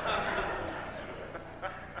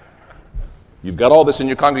You've got all this in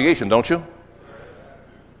your congregation, don't you?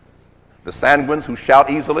 The sanguines who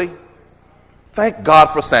shout easily. Thank God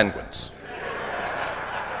for sanguines.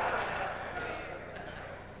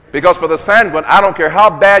 Because for the sanguine, I don't care how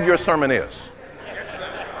bad your sermon is.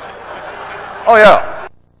 Oh, yeah.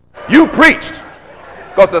 You preached.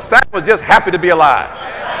 Because the sanguine was just happy to be alive.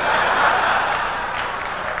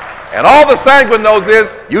 And all the sanguine knows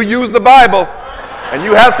is you use the Bible and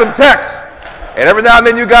you had some text. And every now and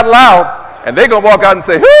then you got loud. And they're going to walk out and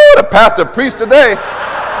say, "Whoo, the pastor preached today."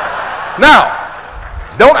 Now,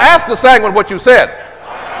 don't ask the sanguine what you said.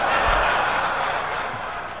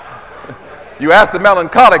 You ask the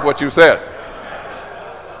melancholic what you said.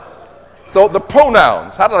 So the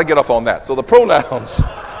pronouns, how did I get off on that? So the pronouns,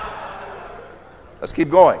 let's keep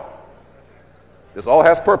going. This all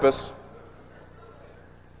has purpose.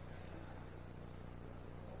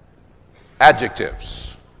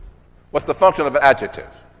 Adjectives. What's the function of an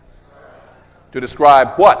adjective? To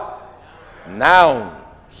describe what?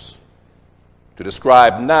 Nouns. To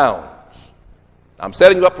describe nouns. I'm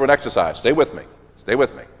setting you up for an exercise. Stay with me. Stay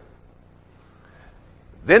with me.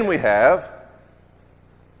 Then we have,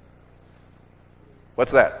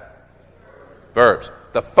 what's that? Verbs.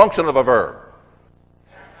 The function of a verb.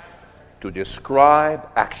 To describe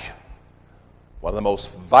action. One of the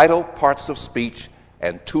most vital parts of speech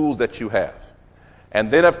and tools that you have. And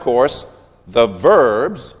then, of course, the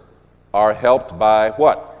verbs are helped by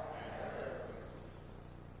what?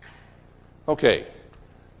 Okay,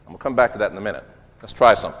 I'm going to come back to that in a minute. Let's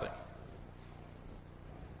try something.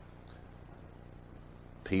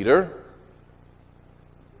 Peter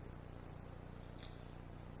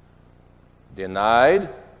denied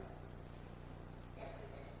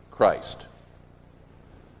Christ.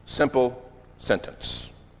 Simple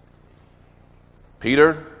sentence.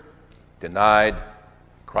 Peter denied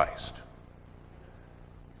Christ.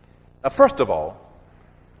 Now, first of all,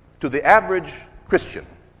 to the average Christian,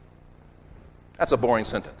 that's a boring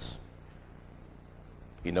sentence.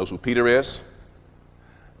 He knows who Peter is,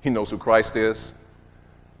 he knows who Christ is,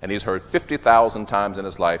 and he's heard 50,000 times in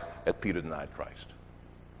his life that Peter denied Christ.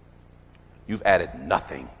 You've added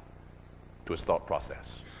nothing to his thought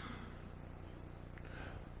process.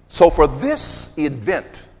 So for this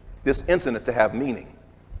event, this incident to have meaning,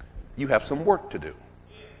 you have some work to do.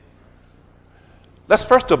 Let's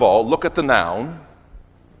first of all look at the noun,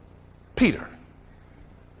 Peter.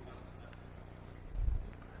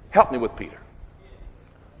 Help me with Peter.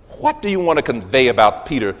 What do you want to convey about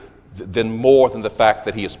Peter than more than the fact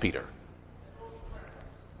that he is Peter?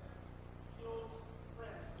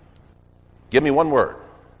 Give me one word.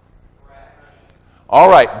 All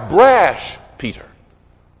right, brash Peter.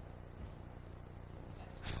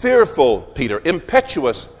 Fearful Peter,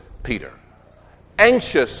 impetuous Peter,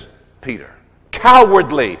 anxious Peter,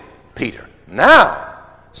 cowardly Peter. Now,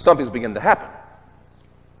 something's beginning to happen.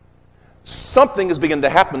 Something is beginning to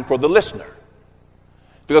happen for the listener.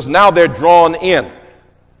 Because now they're drawn in.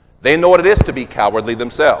 They know what it is to be cowardly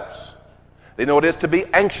themselves. They know what it is to be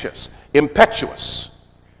anxious, impetuous.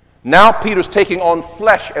 Now Peter's taking on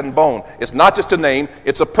flesh and bone. It's not just a name,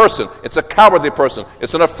 it's a person. It's a cowardly person.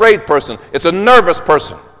 It's an afraid person. It's a nervous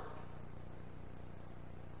person.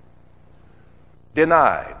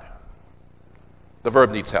 Denied. The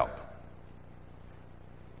verb needs help.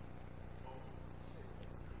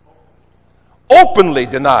 Openly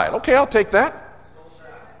denied. Okay, I'll take that.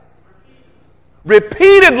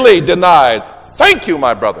 Repeatedly denied. Thank you,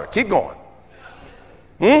 my brother. Keep going.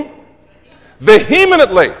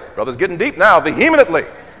 Vehemently. Brother's getting deep now. Vehemently.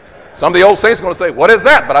 Some of the old saints are going to say, what is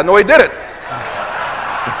that? But I know he did it.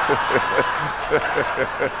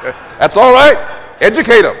 That's all right.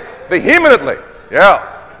 Educate them. Vehemently.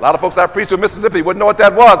 Yeah. A lot of folks I preached in Mississippi wouldn't know what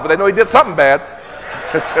that was, but they know he did something bad.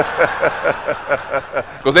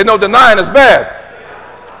 Because they know denying is bad.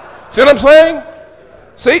 See what I'm saying?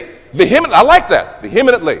 See? Vehemently. I like that.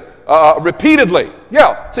 Vehemently. Repeatedly.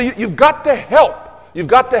 Yeah. So you've got to help. You've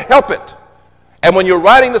got to help it. And when you're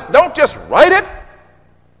writing this, don't just write it.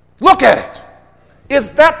 Look at it. Is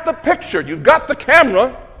that the picture? You've got the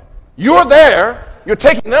camera. You're there. You're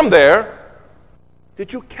taking them there.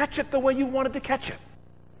 Did you catch it the way you wanted to catch it?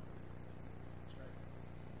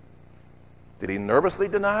 Did he nervously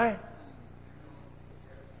deny?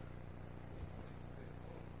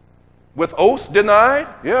 With oaths denied?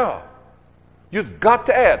 Yeah. You've got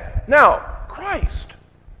to add. Now, Christ.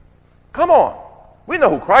 Come on. We know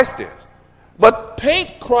who Christ is. But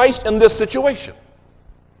paint Christ in this situation.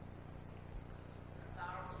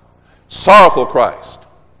 Sorrowful Christ.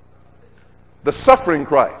 The suffering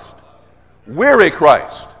Christ. Weary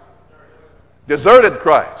Christ. Deserted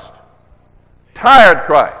Christ. Tired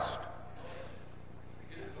Christ.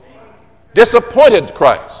 Disappointed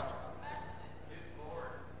Christ.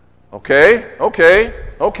 Okay.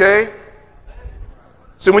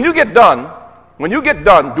 So when you get done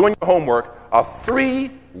doing your homework, a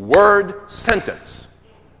 3-word sentence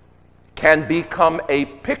can become a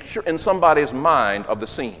picture in somebody's mind of the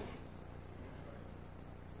scene.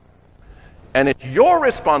 And it's your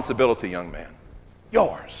responsibility, young man,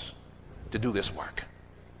 yours, to do this work.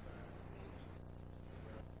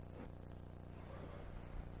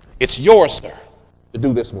 It's yours, sir, to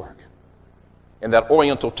do this work in that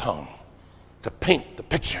oriental tongue, to paint the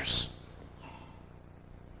pictures.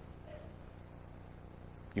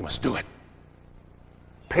 You must do it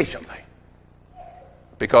patiently.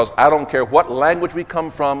 Because I don't care what language we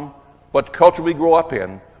come from, what culture we grow up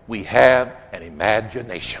in, we have an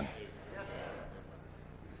imagination.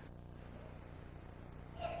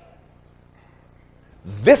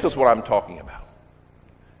 This is what I'm talking about.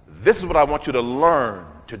 This is what I want you to learn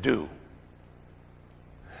to do.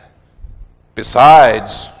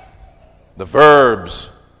 Besides the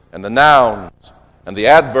verbs and the nouns and the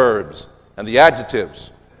adverbs and the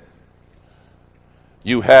adjectives.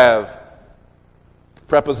 You have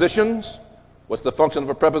prepositions. What's the function of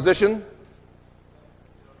a preposition?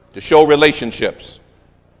 To show relationships.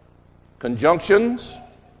 Conjunctions.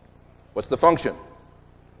 What's the function?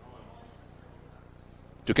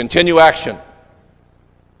 To continue action.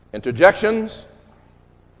 Interjections.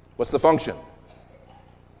 What's the function?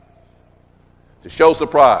 To show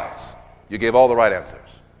surprise. You gave all the right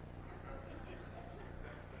answers.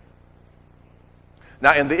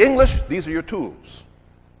 Now, in the English, these are your tools.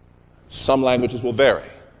 Some languages will vary.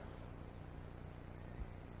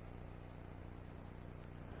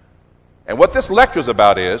 And what this lecture is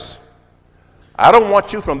about is, I don't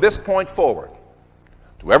want you from this point forward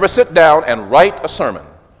to ever sit down and write a sermon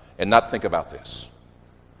and not think about this.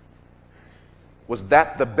 Was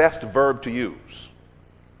that the best verb to use?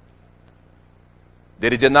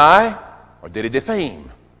 Did he deny or did he defame?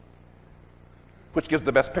 Which gives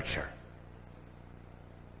the best picture?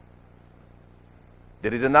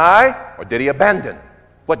 Did he deny or did he abandon?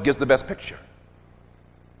 What gives the best picture?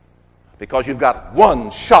 Because you've got one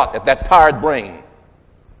shot at that tired brain.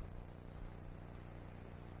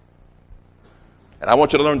 And I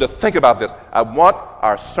want you to learn to think about this. I want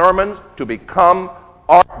our sermons to become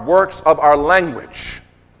artworks of our language.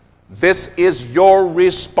 This is your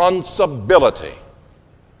responsibility.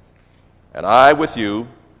 And I, with you,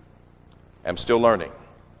 am still learning.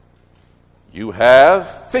 You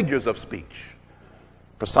have figures of speech,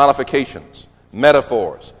 personifications,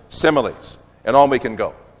 metaphors, similes, and on we can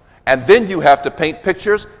go. And then you have to paint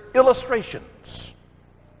pictures, illustrations.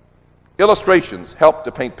 Illustrations help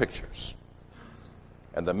to paint pictures.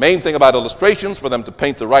 And the main thing about illustrations, for them to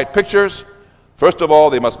paint the right pictures, first of all,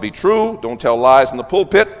 they must be true. Don't tell lies in the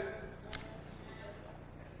pulpit.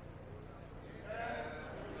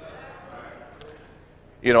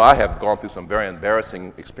 You know, I have gone through some very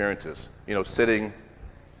embarrassing experiences, you know, sitting,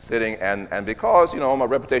 and because, you know, my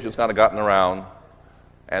reputation's kind of gotten around,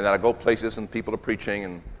 and then I go places and people are preaching,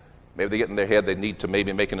 and maybe they get in their head they need to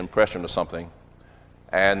maybe make an impression or something.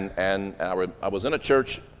 And I was in a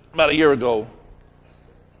church about a year ago.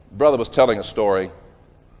 Brother was telling a story,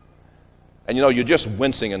 and you know, you're just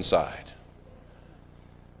wincing inside.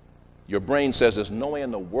 Your brain says there's no way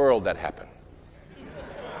in the world that happened.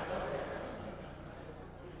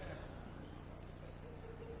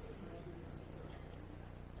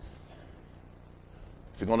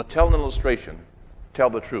 If you're going to tell an illustration, tell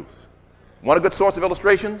the truth. Want a good source of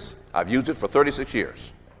illustrations? I've used it for 36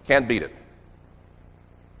 years. Can't beat it.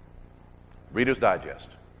 Reader's Digest.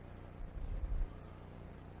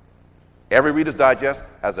 Every Reader's Digest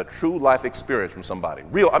has a true life experience from somebody.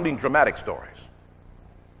 Real, I mean dramatic stories.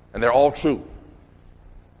 And they're all true.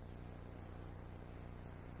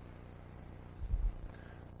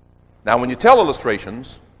 Now, when you tell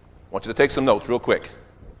illustrations, I want you to take some notes real quick.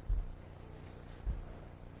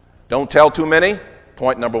 Don't tell too many.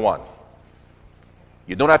 Point number one.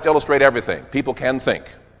 You don't have to illustrate everything. People can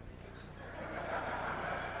think.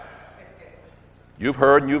 You've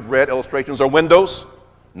heard and you've read illustrations are windows.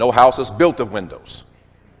 No house is built of windows.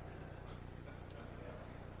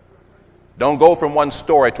 Don't go from one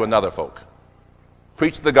story to another, folk.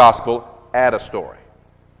 Preach the gospel, add a story.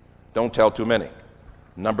 Don't tell too many.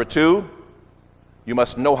 Number two, you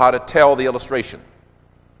must know how to tell the illustration.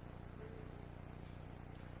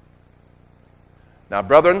 Now,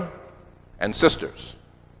 brethren and sisters,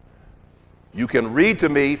 you can read to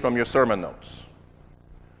me from your sermon notes.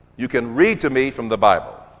 You can read to me from the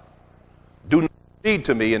Bible. Do not read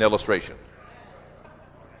to me an illustration.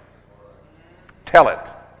 Tell it.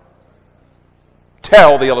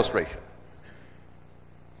 Tell the illustration.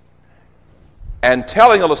 And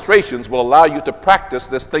telling illustrations will allow you to practice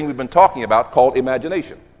this thing we've been talking about called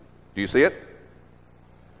imagination. Do you see it?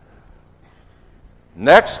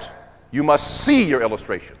 Next, you must see your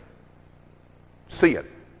illustration. See it.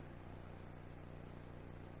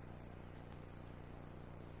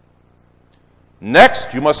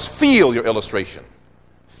 Next, you must feel your illustration.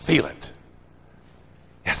 Feel it.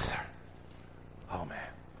 Yes, sir. Oh, man.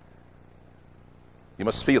 You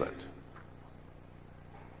must feel it.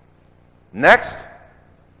 Next,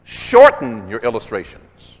 shorten your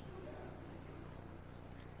illustrations.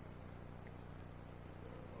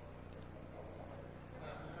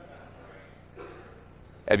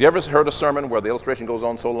 Have you ever heard a sermon where the illustration goes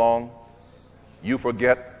on so long, you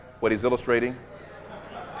forget what he's illustrating?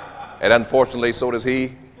 And unfortunately, so does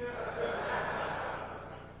he.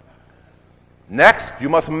 Next, you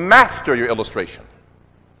must master your illustration.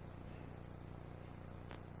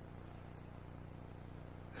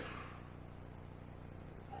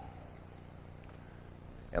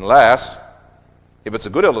 And last, if it's a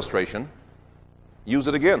good illustration, use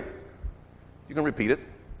it again. You can repeat it.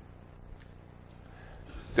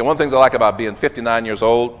 See, one of the things I like about being 59 years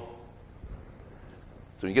old, so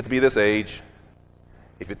when you get to be this age,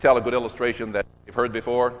 if you tell a good illustration that you've heard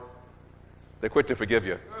before, they're quick to forgive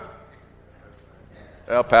you.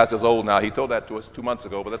 Well, Pastor's old now. He told that to us 2 months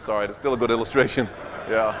ago, but that's all right. It's still a good illustration.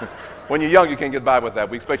 Yeah. When you're young, you can't get by with that.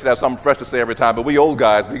 We expect you to have something fresh to say every time, but we old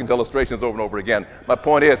guys, we can tell illustrations over and over again. My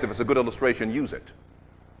point is, if it's a good illustration, use it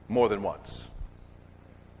more than once.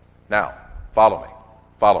 Now, follow me.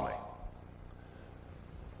 Follow me.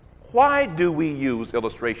 Why do we use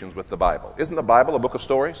illustrations with the Bible? Isn't the Bible a book of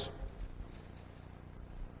stories?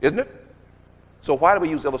 Isn't it? So why do we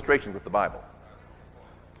use illustrations with the Bible?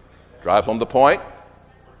 Drive home the point.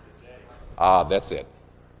 That's it.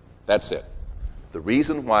 That's it. The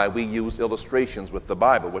reason why we use illustrations with the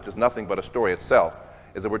Bible, which is nothing but a story itself,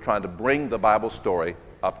 is that we're trying to bring the Bible story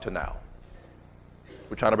up to now.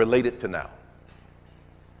 We're trying to relate it to now.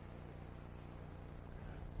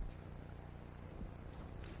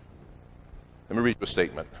 Let me read you a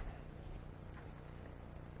statement.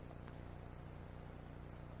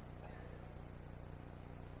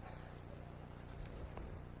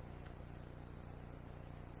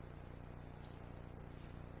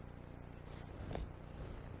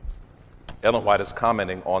 Ellen White is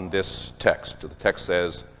commenting on this text. The text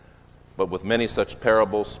says, "But with many such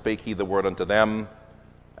parables spake he the word unto them,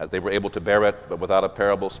 as they were able to bear it, but without a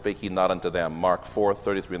parable spake he not unto them." Mark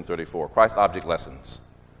 4:33 and 34. Christ's object lessons.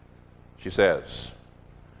 She says,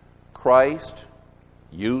 Christ's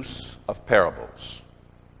use of parables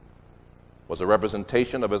was a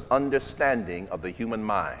representation of his understanding of the human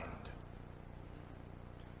mind.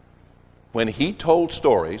 When he told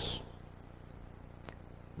stories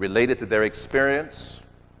related to their experience,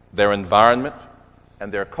 their environment,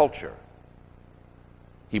 and their culture,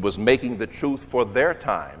 he was making the truth for their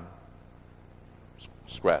time,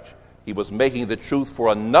 he was making the truth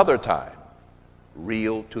for another time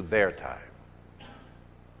real to their time.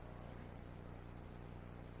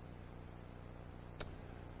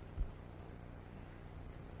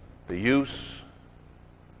 The use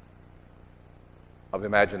of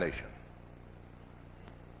imagination.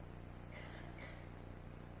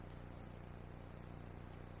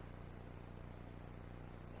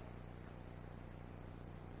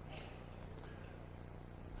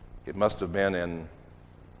 It must have been in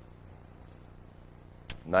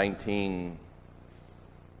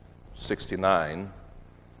 1969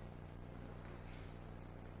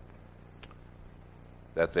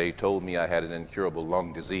 that they told me I had an incurable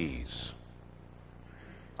lung disease.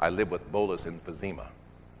 I live with bullous emphysema.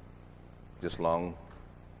 This lung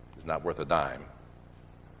is not worth a dime.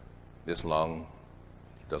 This lung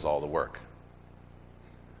does all the work.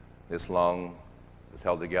 This lung is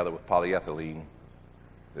held together with polyethylene.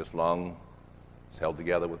 This lung is held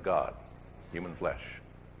together with God, human flesh.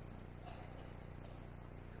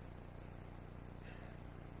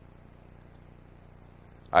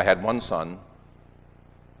 I had one son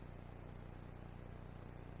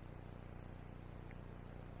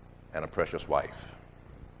and a precious wife.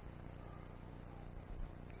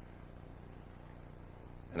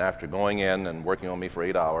 And after going in and working on me for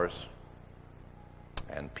 8 hours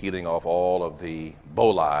and peeling off all of the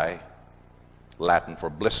boli, Latin for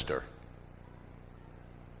blister,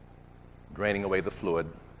 draining away the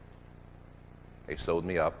fluid, they sewed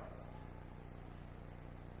me up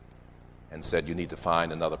and said, "You need to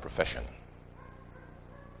find another profession."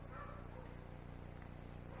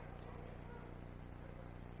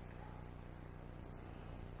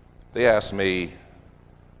 They asked me,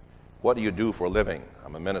 "What do you do for a living?"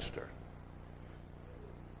 I'm a minister.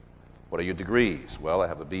 "What are your degrees?" "Well, I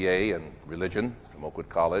have a BA in religion from Oakwood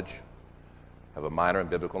College. I have a minor in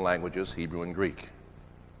biblical languages, Hebrew and Greek."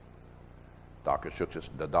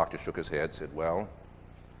 The doctor shook his head, said, "Well,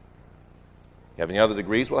 you have any other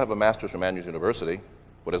degrees?" "Well, I have a master's from Andrews University."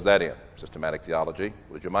 "What is that in?" "Systematic theology."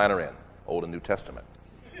 "What is your minor in?" "Old and New Testament."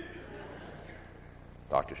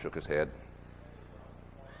 Doctor shook his head.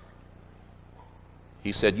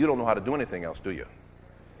 He said, "You don't know how to do anything else, do you?"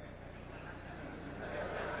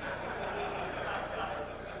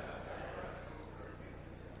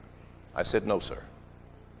 I said, "No, sir.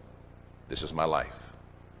 This is my life."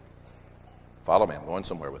 Follow me. I'm going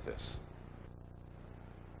somewhere with this.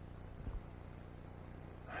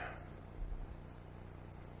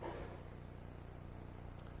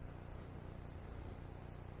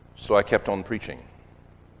 So I kept on preaching.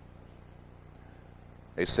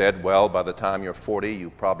 They said, "Well, by the time you're 40, you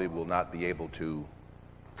probably will not be able to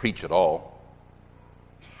preach at all.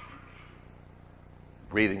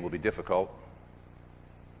 Breathing will be difficult.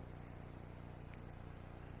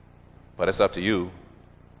 But it's up to you,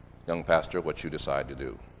 young pastor, what you decide to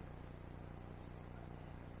do.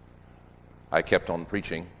 I kept on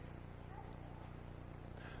preaching.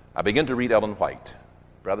 I began to read Ellen White.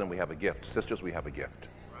 Brethren, we have a gift. Sisters, we have a gift.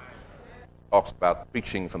 Talks about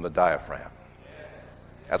preaching from the diaphragm.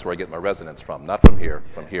 That's where I get my resonance from. Not from here,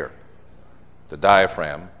 from here. The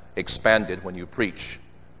diaphragm, expanded when you preach,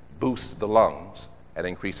 boosts the lungs and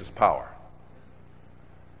increases power.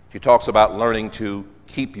 She talks about learning to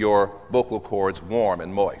keep your vocal cords warm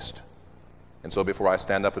and moist. And so before I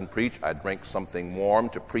stand up and preach, I drink something warm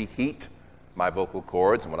to preheat my vocal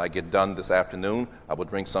cords. And when I get done this afternoon, I will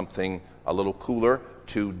drink something a little cooler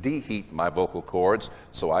to deheat my vocal cords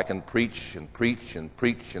so I can preach and preach and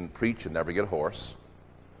preach and preach and never get hoarse.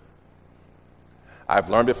 I've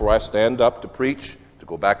learned before I stand up to preach to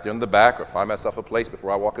go back there in the back or find myself a place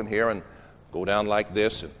before I walk in here and go down like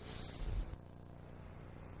this and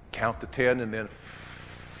count to 10 and then,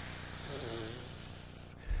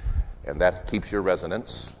 and that keeps your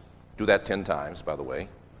resonance. Do that 10 times, by the way.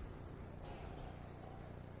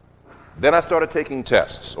 Then I started taking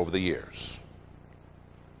tests over the years.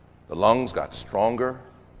 The lungs got stronger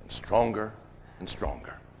and stronger and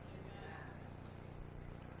stronger.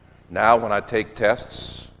 Now when I take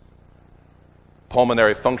tests,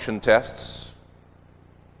 pulmonary function tests,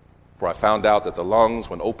 for I found out that the lungs,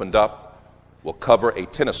 when opened up, will cover a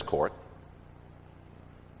tennis court.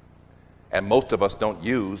 And most of us don't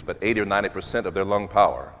use but 80 or 90% of their lung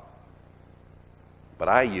power. But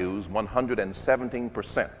I use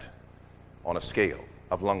 117% on a scale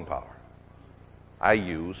of lung power. I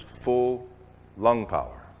use full lung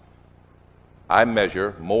power. I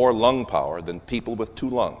measure more lung power than people with 2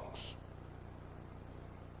 lungs.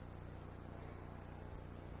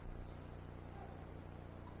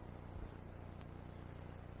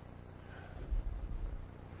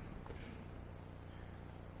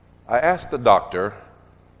 I asked the doctor,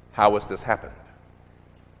 how has this happened?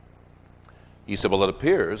 He said, well, it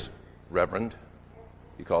appears, Reverend,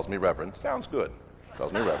 he calls me Reverend, sounds good, he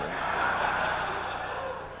calls me Reverend.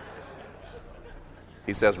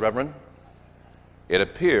 He says, Reverend, it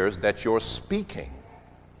appears that your speaking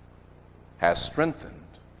has strengthened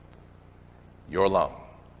your lungs.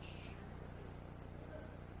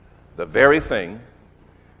 The very thing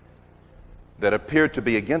that appeared to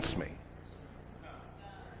be against me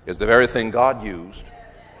is the very thing God used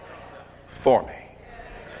for me.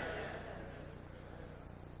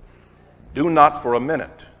 Do not for a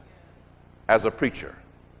minute, as a preacher,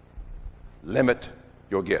 limit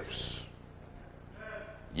your gifts.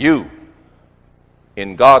 You,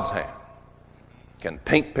 in God's hand, can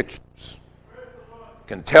paint pictures,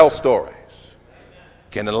 can tell stories,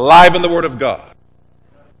 can enliven the Word of God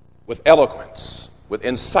with eloquence, with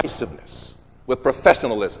incisiveness, with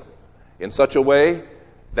professionalism, in such a way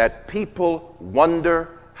that people wonder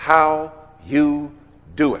how you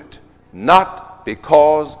do it. Not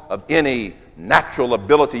because of any natural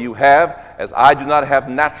ability you have, as I do not have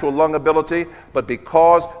natural lung ability, but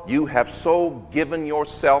because you have so given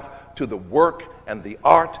yourself to the work and the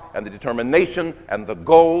art and the determination and the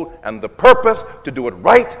goal and the purpose to do it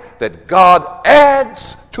right, that God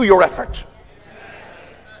adds to your effort.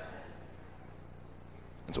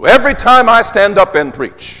 And so every time I stand up and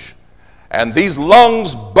preach, and these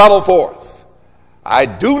lungs bellow forth, I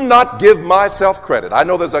do not give myself credit. I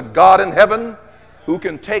know there's a God in heaven who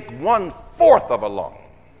can take 1/4 of a lung,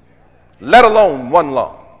 let alone 1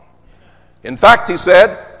 lung. In fact, he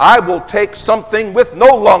said, I will take something with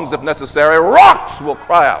no lungs if necessary. Rocks will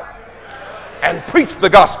cry out and preach the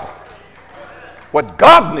gospel. What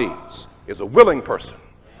God needs is a willing person,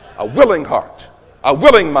 a willing heart, a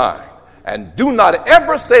willing mind. And do not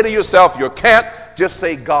ever say to yourself, you can't. Just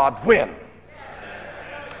say, God, when?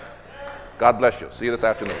 God bless you. See you this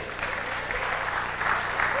afternoon.